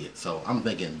don't see it. So I'm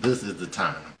thinking this is the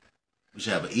time. We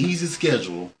should have an easy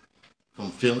schedule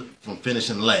from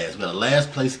finishing last. We got a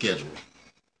last place schedule.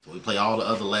 So we play all the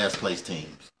other last place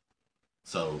teams.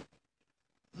 So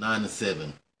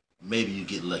 9-7, maybe you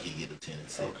get lucky, get a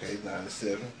 10-6. Okay,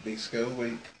 9-7. Big Skull,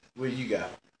 where you got?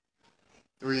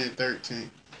 3-13.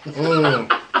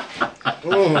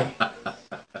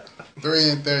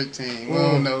 3-13. We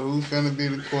don't know who's finna be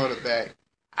the quarterback.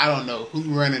 I don't know who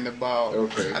running the ball.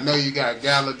 Okay. I know you got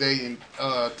Galladay and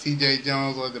T.J.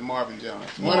 Jones or the Marvin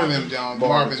Jones. One of them Jones.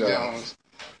 Marvin Jones.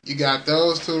 You got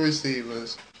those two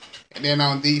receivers. And then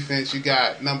on defense, you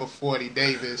got number 40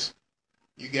 Davis.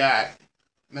 You got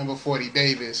number 40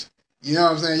 Davis. You know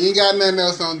what I'm saying? You ain't got nothing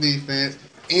else on defense.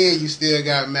 And you still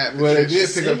got Matt Patricia. Well, they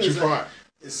did pick up Trufant.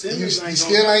 You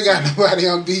still ain't got nobody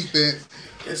on defense.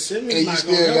 And you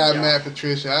still got Matt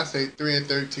Patricia. I say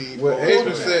 3-13. What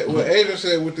Adrian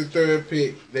said with the third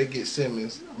pick, they get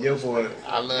Simmons. Your boy,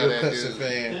 I love your that Clemson dude.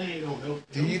 fan.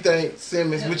 Do you think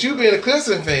Simmons, with you being a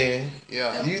Clemson fan,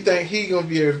 Yeah. do you think he gonna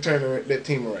be able to turn that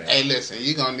team around? Hey, listen,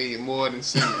 you're going to need more than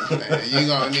Simmons, man. You're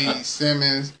going to need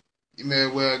Simmons. You may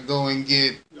well go and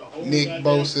get Nick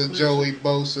Bosa, Joey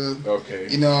Bosa. Okay.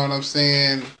 You know what I'm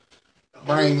saying?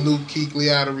 Bring Luke Kuechly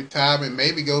out of retirement.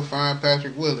 Maybe go find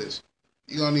Patrick Willis.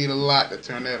 You're going to need a lot to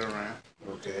turn that around.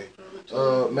 Okay.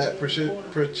 Matt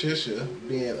Patricia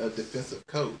being a defensive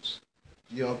coach,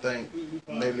 you don't think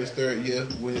maybe his third year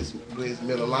with his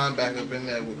middle linebacker up in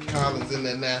there, with Collins in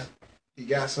there now, he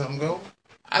got something going?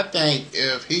 I think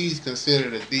if he's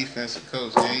considered a defensive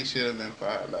coach, then he should have been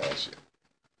fired last year.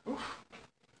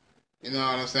 You know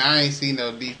what I'm saying? I ain't seen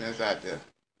no defense out there.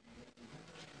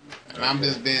 And I'm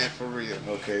just being for real.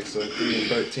 Okay, so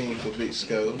 3-13 for Big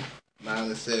Skull,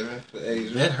 9-7 for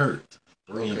Asia. That hurt.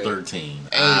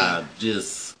 3-13. Hey.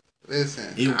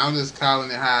 Listen, I'm just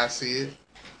calling it how I see it.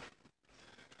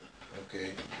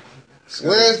 Okay.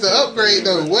 Where's the upgrade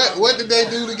though? What did they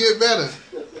do to get better?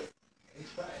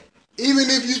 Even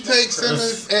if you take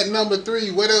Simmons at number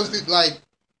 3, what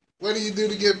do you do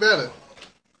to get better?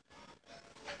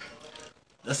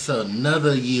 That's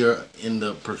another year in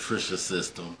the Patricia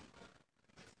system.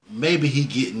 Maybe he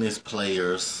getting his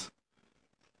players.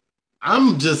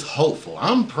 I'm just hopeful.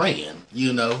 I'm praying,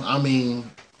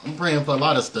 I'm praying for a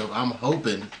lot of stuff. I'm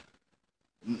hoping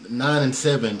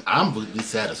 9-7, I'm really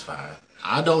satisfied.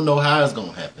 I don't know how it's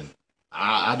going to happen.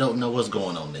 I don't know what's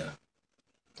going on there.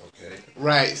 Okay.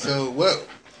 Right. So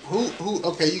who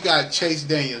okay, you got Chase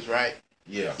Daniels, right?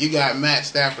 Yeah. You got Matt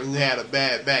Stafford who had a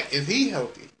bad back. Is he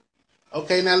healthy?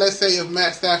 Okay, now let's say if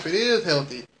Matt Stafford is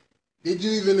healthy, did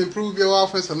you even improve your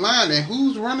offensive line? And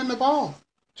who's running the ball?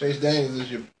 Chase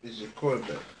Daniels is your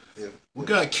quarterback. Yeah. We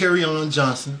got Kerryon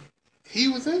Johnson. He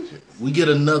was injured. We get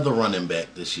another running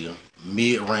back this year.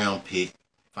 Mid-round pick.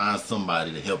 Find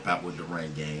somebody to help out with the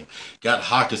run game. Got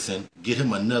Hawkinson. Get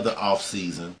him another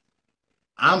offseason.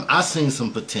 I seen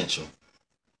some potential.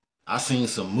 I seen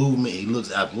some movement. He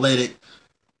looks athletic.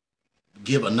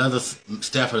 Give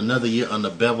Stafford another year under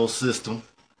Bevel's system.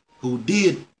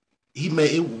 We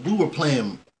were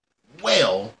playing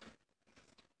well.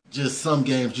 Just some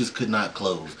games just could not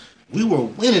close. We were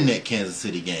winning that Kansas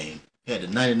City game. Had the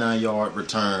 99-yard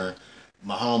return.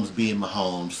 Mahomes being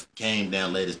Mahomes. Came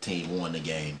down, led his team, won the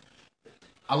game.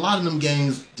 A lot of them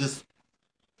games just...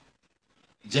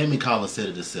 Jamie Collins said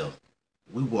it himself.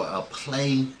 We were a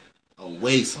play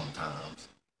away sometimes.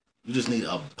 You just need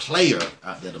a player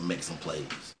out there to make some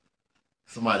plays.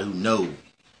 Somebody who knows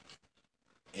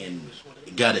and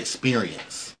got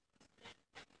experience.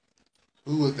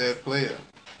 Who was that player?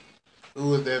 Who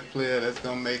was that player that's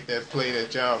gonna make that play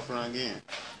that y'all brung in?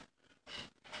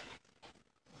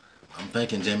 I'm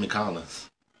thinking Jamie Collins.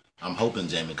 I'm hoping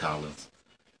Jamie Collins.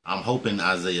 I'm hoping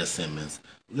Isaiah Simmons.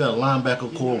 We got a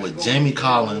linebacker core with Jamie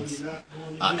Collins,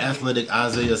 athletic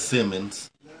Isaiah Simmons.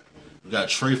 We got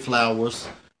Trey Flowers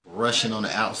rushing on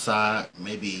the outside.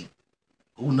 Maybe,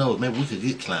 who knows? Maybe we could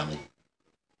get Clowney.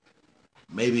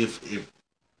 Maybe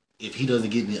if he doesn't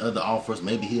get any other offers,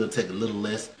 maybe he'll take a little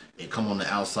less and come on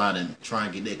the outside and try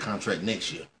and get that contract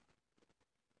next year.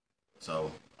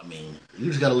 So, I mean, you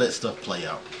just got to let stuff play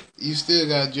out. You still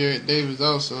got Jared Davis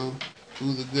also,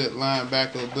 who's a good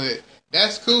linebacker, but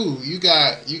that's cool. You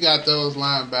got those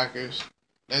linebackers.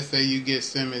 Let's say you get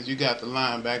Simmons, you got the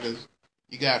linebackers.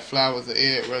 You got Flowers, the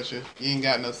edge rusher. You ain't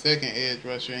got no second edge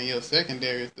rusher, and your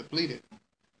secondary is depleted.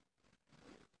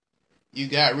 You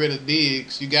got rid of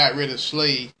Diggs, you got rid of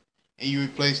Slade, and you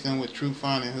replaced them with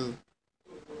Trufant and who?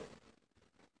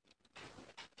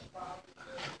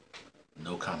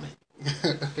 No comment.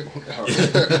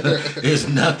 There's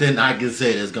nothing I can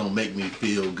say that's gonna make me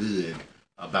feel good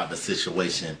about the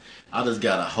situation. I just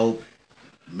gotta hope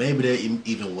maybe they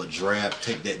even would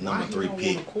take that number 3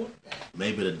 pick.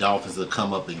 Maybe the Dolphins will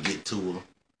come up and get to him.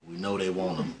 We know they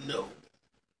want him. No.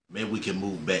 Maybe we can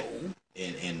move back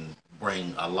and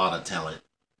bring a lot of talent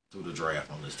through the draft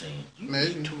on this team.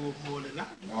 Maybe.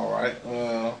 All right.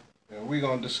 And we're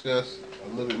gonna discuss a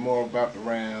little bit more about the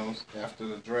Rams after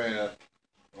the draft.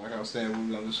 Like I was saying,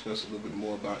 we're gonna discuss a little bit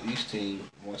more about each team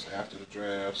once after the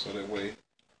draft, so that way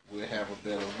we'll have a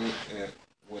better look at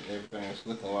what everything is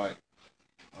looking like.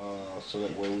 So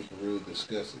that way we can really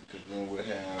discuss it, because then we'll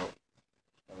have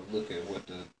a look at what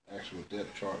the actual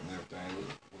depth chart and everything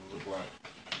will look like,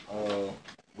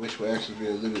 which will actually be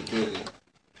a little bit bigger.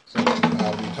 Something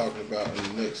I'll be talking about in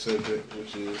the next subject,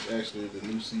 which is actually the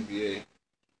new CBA.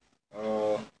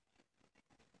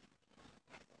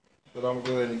 But I'm going to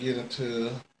go ahead and get into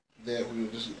that. We'll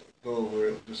just go over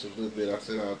it just a little bit. I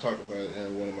said I'll talk about it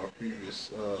in one of my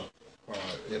previous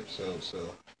episodes,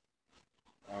 so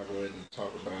I'll go ahead and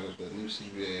talk about it. The new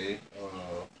CBA,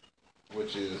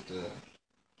 which is the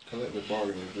collective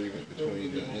bargaining agreement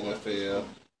between the NFL,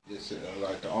 it's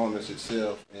like the owners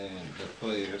itself, and the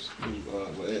players who,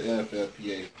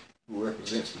 NFLPA, who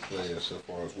represents the players so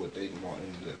far as what they want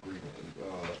in the agreement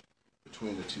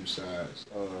between the two sides.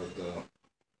 The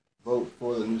vote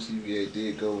for the new CBA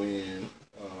did go in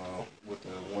with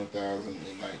a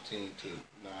 1,019 to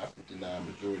 959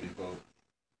 majority vote.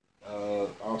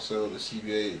 Also, the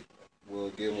CBA will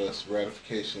give us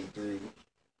ratification through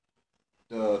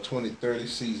the 2030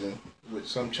 season, with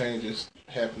some changes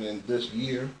happening this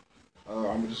year. I'm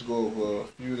going to just go over a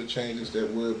few of the changes that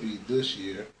will be this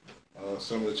year.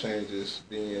 Some of the changes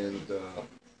being the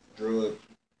drug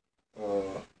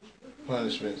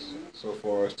punishments so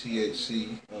far as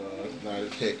THC not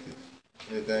detected.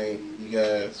 Anything you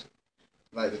guys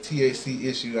like the THC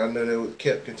issue? I know that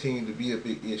kept continuing to be a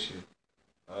big issue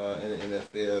in the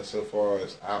NFL so far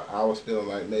as I was feeling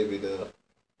like maybe the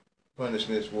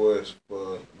punishments were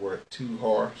too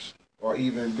harsh, or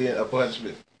even being a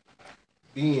punishment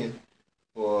being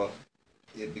for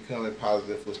it becoming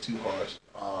positive was too harsh.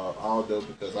 Although,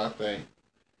 because I think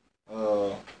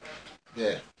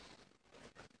that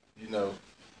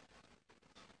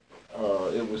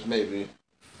it was maybe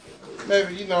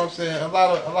you know what I'm saying. A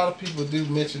lot of people do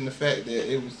mention the fact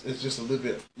that it's just a little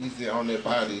bit easier on their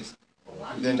bodies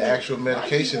than the actual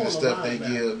medication and stuff they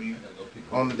give you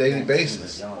on a daily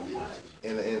basis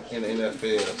in the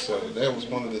NFL. So that was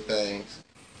one of the things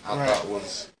I thought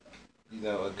was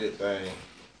a good thing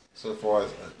so far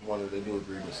as one of the new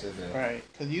agreements in there. Right,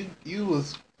 because you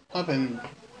was pumping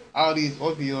all these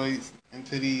opioids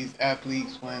into these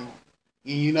athletes when,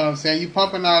 you know what I'm saying, you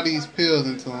pumping all these pills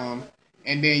into them,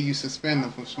 and then you suspend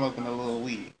them from smoking a little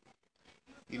weed.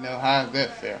 How is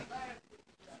that fair?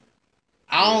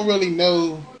 I don't really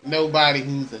know nobody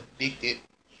who's addicted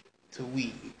to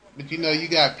weed. But you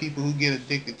got people who get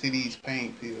addicted to these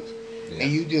pain pills. Yeah.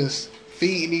 And you just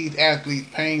feeding these athletes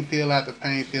pain pill after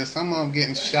pain pill. Some of them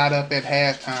getting shot up at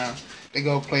halftime. They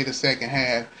go play the second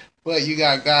half. But you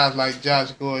got guys like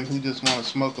Josh Gordon who just want to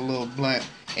smoke a little blunt,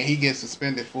 and he gets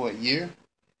suspended for a year.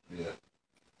 Yeah.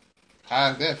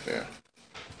 How is that fair?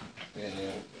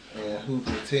 And who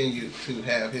continued to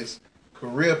have his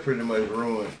career pretty much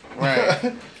ruined.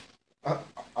 Right.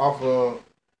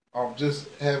 off just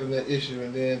having that issue,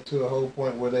 and then to a whole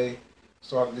point where they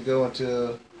started to go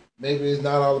into maybe it's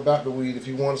not all about the weed. If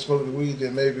you want to smoke the weed,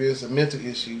 then maybe it's a mental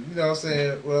issue. You know what I'm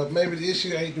saying? Well, maybe the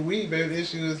issue ain't the weed. Maybe the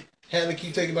issue is having to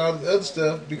keep taking all the other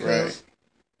stuff because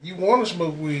you want to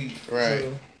smoke weed. Right.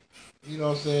 So You know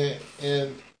what I'm saying?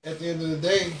 And at the end of the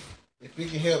day, if it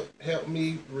can help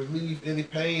me relieve any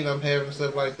pain I'm having,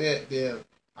 stuff like that, then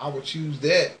I would choose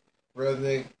that rather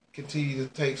than continue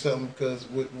to take something because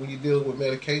when you deal with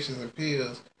medications and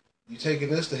pills, you taking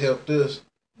this to help this,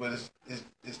 but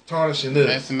it's tarnishing this.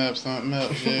 Messing up something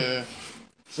else, yeah.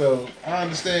 So I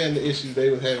understand the issues they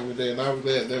was having with that, and I'm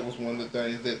glad that was one of the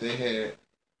things that they had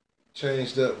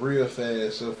changed up real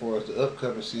fast so far as the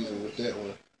upcoming season with that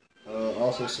one.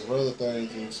 Also, some other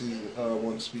things in the season I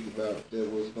want to speak about that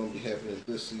was going to be happening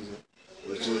this season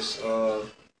was just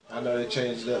I know they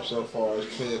changed it up so far as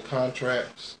player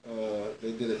contracts.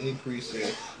 They did an increase in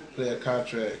player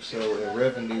contracts, so in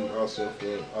revenue also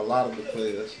for a lot of the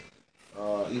players,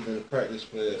 even the practice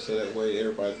players, so that way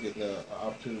everybody's getting an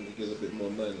opportunity to get a little bit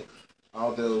more money.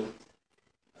 Although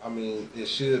I mean, it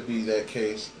should be that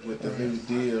case with the new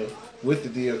deal, with the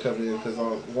deal coming in, because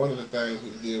one of the things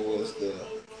with the deal was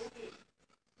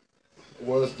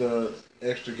the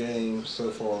extra game so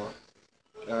far.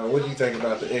 What do you think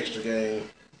about the extra game?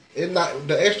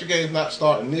 The extra game's not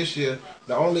starting this year.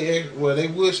 They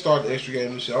would start the extra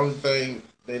game this year. The only thing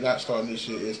they not starting this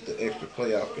year is the extra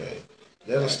playoff game.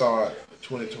 That'll start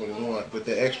 2021, but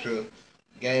the extra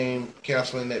game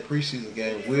canceling that preseason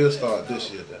game will start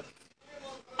this year though.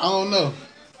 I don't know.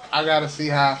 I gotta see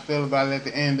how I feel about it at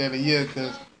the end of the year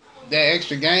because that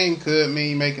extra game could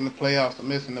mean making the playoffs or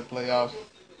missing the playoffs.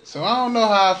 So I don't know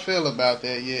how I feel about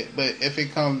that yet. But if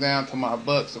it comes down to my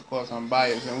Bucks, of course I'm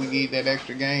biased, and we need that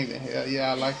extra game. Then hell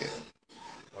yeah, I like it.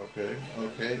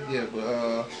 Okay, yeah,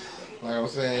 but like I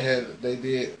was saying, they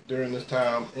did during this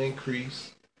time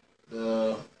increase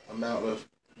the amount of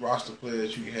roster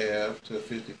players you have to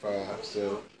 55.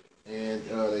 So, and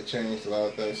they changed a lot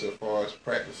of things so far as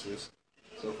practices,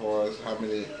 so far as how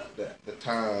many the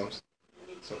times,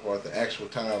 so far as the actual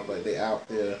times, like they out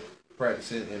there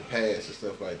practicing in pads and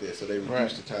stuff like that. So they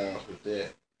reduced the times with that.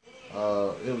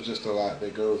 It was just a lot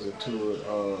that goes into it,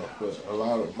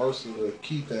 but most of the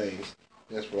key things.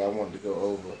 That's what I wanted to go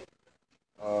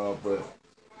over. But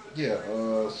yeah,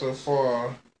 so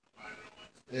far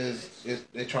is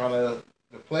they trying to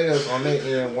the players on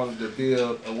their end wanted to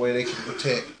build a way they can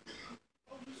protect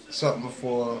something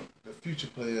for the future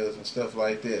players and stuff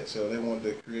like that. So they wanted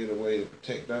to create a way to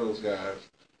protect those guys,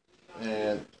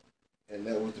 and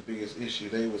that was the biggest issue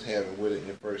they was having with it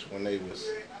at first when they was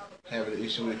having an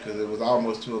issue with it because it was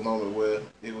almost to a moment where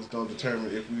it was going to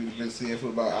determine if we would have been seeing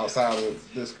football outside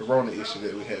of this corona issue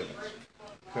that we have.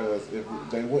 Because if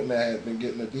they wouldn't have been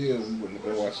getting the deal, we wouldn't have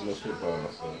been watching no football.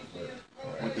 So,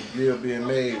 but with the deal being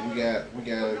made, we got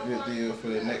a good deal for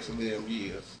the next 11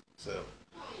 years. So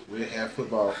we'll have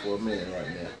football for a minute right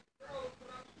now.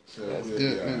 So That's we'll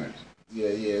good be all right.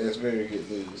 Yeah, that's very good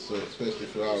news. So especially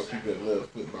for all the people that love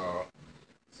football.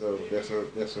 So that's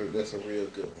a real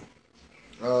good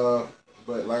one.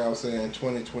 But like I was saying,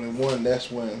 2021,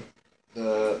 that's when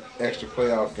the extra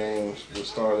playoff games will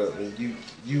start up. And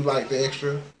you like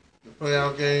the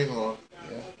playoff game, or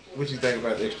Yeah, what you think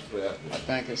about the extra playoff I game?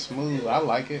 think it's smooth. I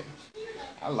like it.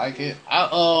 I like it.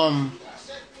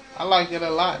 I like it a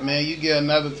lot, man. You give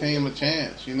another team a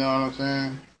chance. You know what I'm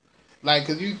saying? Like,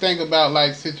 cause you think about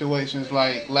like situations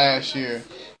like last year,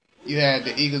 you had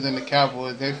the Eagles and the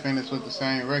Cowboys. They finished with the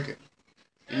same record.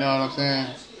 You know what I'm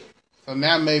saying? So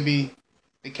now maybe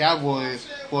the Cowboys,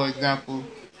 for example,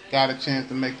 got a chance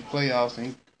to make the playoffs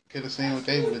and could have seen what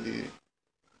they would have did.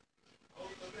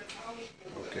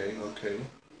 Okay.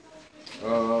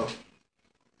 Uh,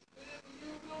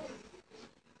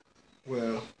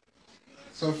 well,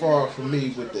 so far for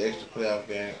me with the extra playoff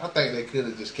game, I think they could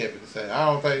have just kept it the same. I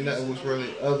don't think nothing was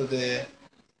really other than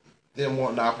them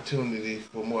wanting the opportunity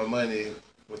for more money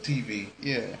for TV.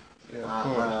 Yeah, of I,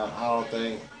 course. I don't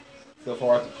think so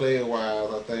far as the player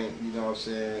wise, I think you know what I'm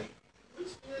saying.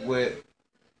 With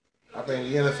I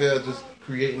think the NFL just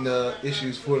creating the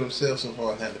issues for themselves so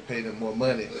far and having to pay them more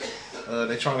money.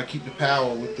 They're trying to keep the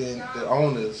power within the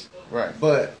owners, Right.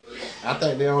 but I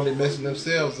think they're only messing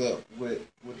themselves up with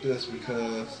this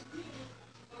because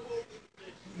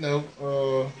you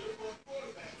know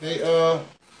they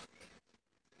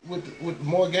with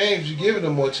more games you're giving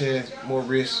them more chance, more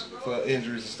risk for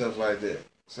injuries and stuff like that.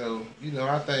 So you know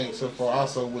I think so far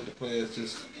also with the players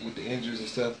just with the injuries and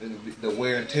stuff and the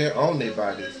wear and tear on their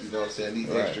bodies. You know what I'm saying? These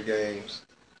Right. extra games.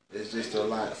 It's just a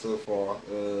lot so far,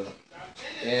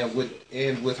 and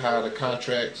with how the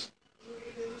contracts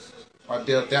are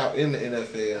dealt out in the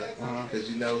NFL, because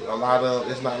you know a lot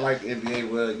of it's not like the NBA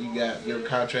where you got your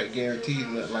contract guaranteed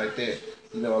and nothing like that.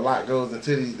 You know a lot goes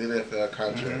into these NFL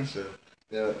contracts, so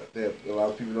that a lot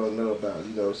of people don't know about.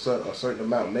 You know, a certain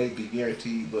amount may be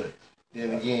guaranteed, but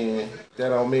then again, that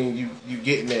don't mean you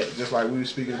getting that. Just like we were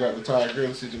speaking about the Todd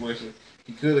Gurley situation,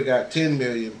 he could have got 10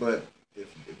 million, but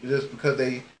if just because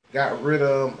they got rid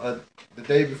of him the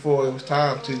day before it was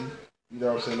time to, you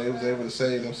know what I'm saying, they was able to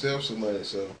save themselves some money.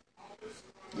 So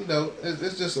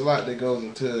it's just a lot that goes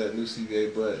into that new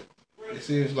CBA, but it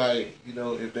seems like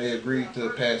if they agreed to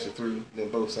pass it through, then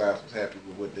both sides was happy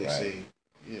with what they seen.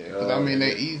 Yeah, because I mean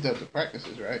they eased up the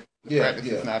practices, right? The practice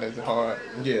is not as hard.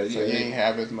 Yeah, so you ain't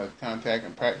have as much contact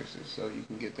in practices, so you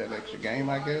can get that extra game,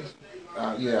 I guess.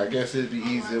 I guess it'd be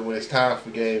easier when it's time for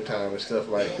game time and stuff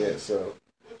like that. So,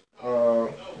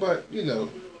 but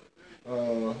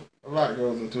a lot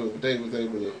goes into it. But they was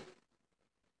able to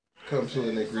come to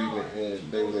an agreement,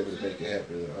 and they was able to make it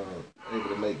happen. Able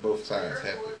to make both sides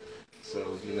happy.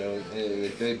 So and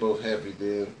if they both happy,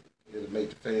 then it'll make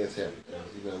the fans happy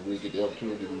because we get the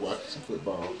opportunity to watch some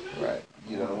football. Right.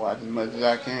 Watch as much as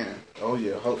I can. Oh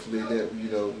yeah. Hopefully that we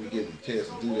get the chance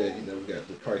to do that. We got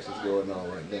the prices going on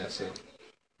right now, so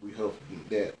we hope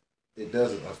that it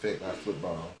doesn't affect our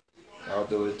football.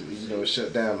 Although it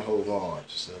shut down the whole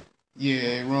March. So yeah,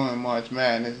 it ruined March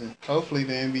Madness, and hopefully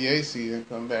the NBA season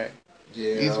come back.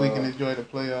 Yeah, at least we can enjoy the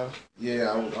playoffs.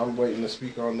 Yeah, I'm waiting to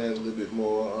speak on that a little bit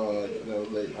more.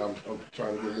 I'm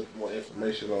trying to get a little more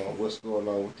information on what's going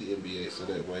on with the NBA, so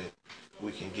that way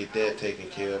we can get that taken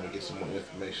care of and get some more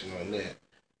information on that.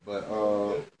 But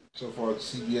so far the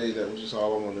CBA, that was just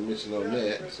all I wanted to mention on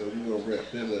that. So we're gonna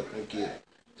wrap that up and get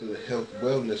to the health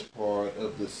wellness part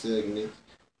of the segment.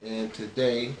 And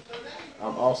today,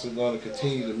 I'm also going to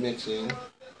continue to mention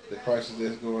the crisis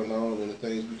that's going on and the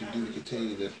things we can do to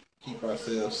continue to keep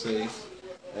ourselves safe.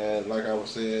 And like I was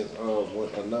saying,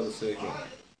 another segment,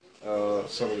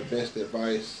 some of the best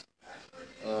advice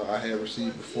I have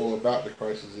received before about the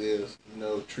crisis is,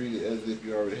 treat it as if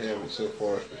you already have it so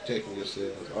far as protecting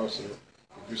yourselves. Also,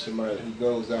 if you're somebody who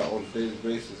goes out on a daily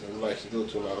basis and likes to go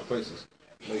to a lot of places,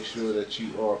 make sure that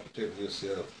you are protecting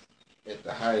yourself at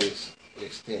the highest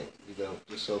extent,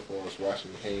 just so far as washing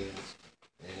your hands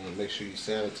and make sure you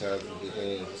sanitize your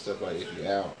hands and stuff like that if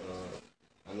you're out.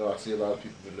 I know I see a lot of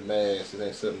people with the mask. It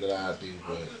ain't something that I do,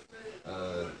 but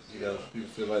people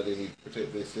feel like they need to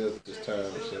protect themselves at this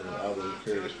time, so I would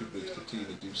encourage people to continue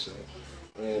to do so.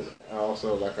 And I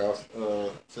also, like I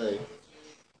say,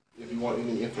 if you want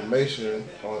any information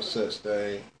on such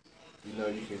thing,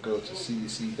 you can go to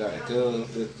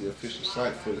cdc.gov. That's the official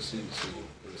site for the CDC.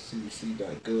 It's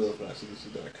cdc.gov, not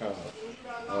cdc.com.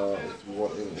 If you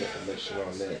want any information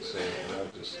on that, so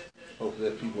I just hope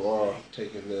that people are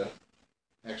taking the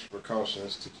extra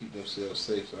precautions to keep themselves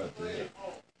safe out there.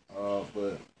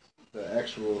 But the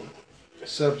actual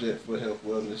subject for health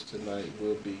wellness tonight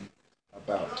will be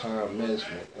about time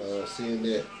management. Seeing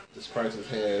that this crisis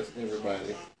has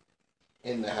everybody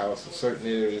in the house in certain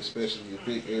areas, especially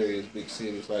big areas, big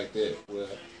cities like that, where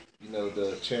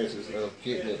the chances of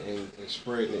getting it and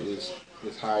spreading it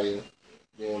is higher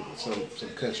than some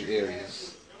country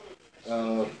areas.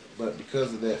 But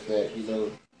because of that fact,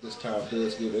 this time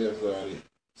does give everybody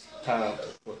time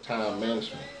for time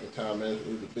management. And time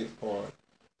management is a big part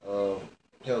of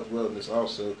health wellness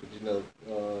also, because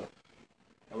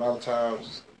a lot of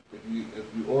times if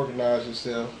you organize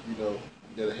yourself,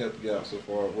 that'll help you out so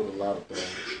far with a lot of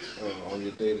things on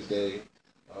your day to day,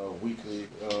 weekly.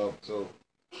 So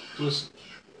just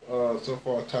so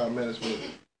far time management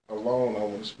alone, I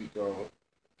want to speak on.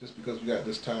 Just because we got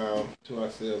this time to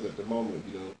ourselves at the moment,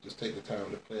 just take the time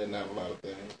to plan out a lot of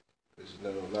things. Because a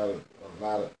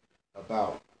lot of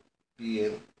about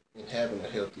being and having a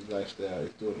healthy lifestyle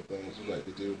is doing the things you like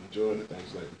to do, enjoying the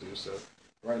things you like to do. So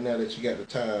right now that you got the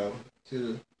time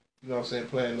to,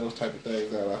 plan those type of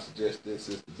things out, I suggest this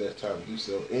is the best time to do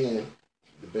so, and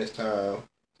the best time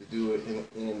to do it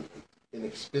in an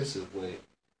inexpensive way.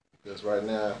 Because right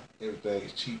now everything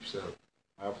is cheap, so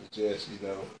I would suggest,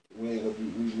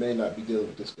 we may not be dealing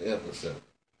with this forever, so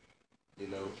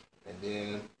and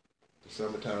then the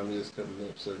summertime is coming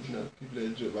up, so people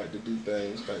that like to do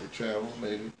things, like to travel,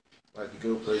 maybe like to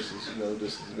go places.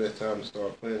 This is the best time to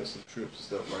start planning some trips and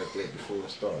stuff like that before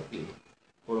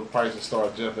the prices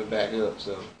start jumping back up.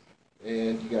 So,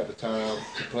 and you got the time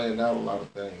to plan out a lot of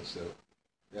things. So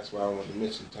that's why I wanted to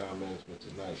mention time management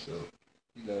tonight. So,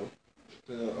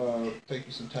 to take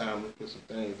you some time to put some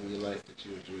things in your life that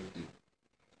you enjoy to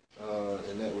do.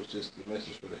 And that was just the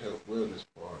message for the health wellness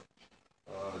part.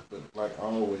 But like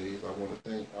always, I want to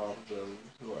thank all of those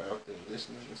who are out there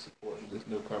listening and supporting this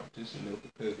No Competition, No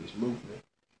Competitors movement.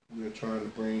 We are trying to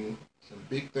bring some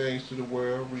big things to the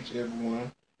world, reach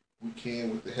everyone we can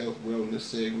with the health wellness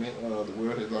segment. The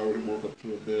world has already woke up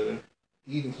to a better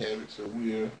eating habit, so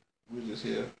we're just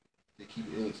here to keep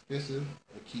it inexpensive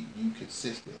and keep you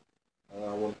consistent.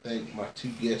 I want to thank my two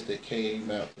guests that came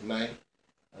out tonight.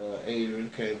 Adrian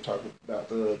came talking about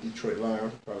the Detroit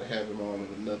Lions. We'll probably have him on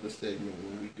in another segment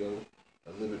when we go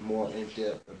a little bit more in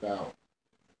depth about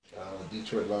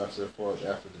Detroit Lions so far as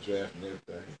after the draft and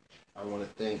everything. I want to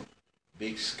thank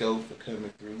Big Scope for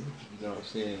coming through. You know what I'm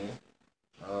saying?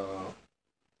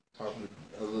 Talking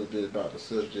a little bit about the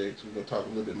subjects. We're gonna talk a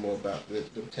little bit more about the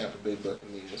Tampa Bay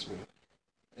Buccaneers when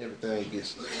everything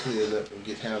gets cleared up and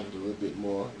gets handled a little bit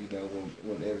more. You know,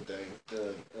 when everything's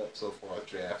done up so far,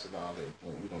 drafts and all that.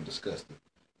 We're gonna discuss the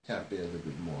Tampa Bay a little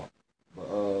bit more.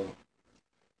 But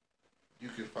you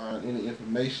can find any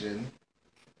information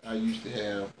I used to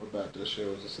have about the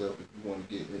shows and stuff. If you want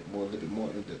to get a little bit more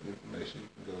in-depth information, you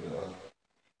can go to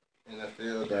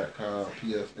NFL.com,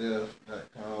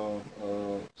 PFF.com.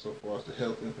 So far as the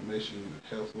health information,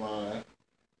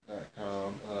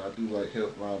 Healthline.com. I do like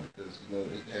Healthline because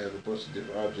it has a bunch of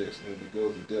different objects and it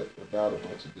goes in depth about a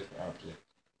bunch of different objects.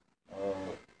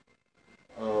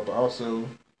 But also,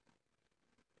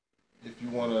 if you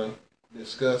want to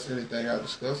discuss anything I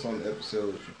discuss on the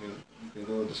episodes, you can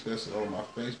go and discuss it on my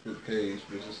Facebook page,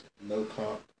 which is No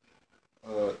Comp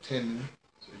Tendon.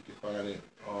 So you can find it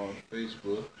on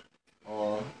Facebook.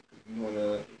 Or if you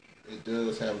wanna, it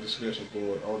does have a discussion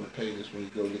board on the pages when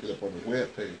you go look it up on the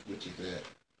web page, which is at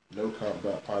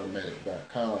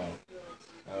nocomp.podomatic.com.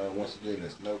 Once again,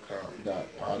 that's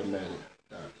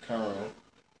nocomp.podomatic.com.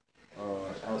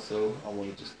 Also, I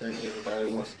want to just thank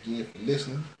everybody once again for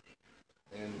listening.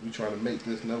 And we trying to make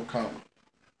this No Comp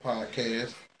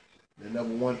podcast the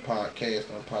 #1 podcast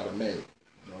on Podomatic.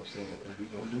 You know what I'm saying? And we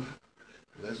gonna do it.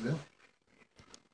 Let's go.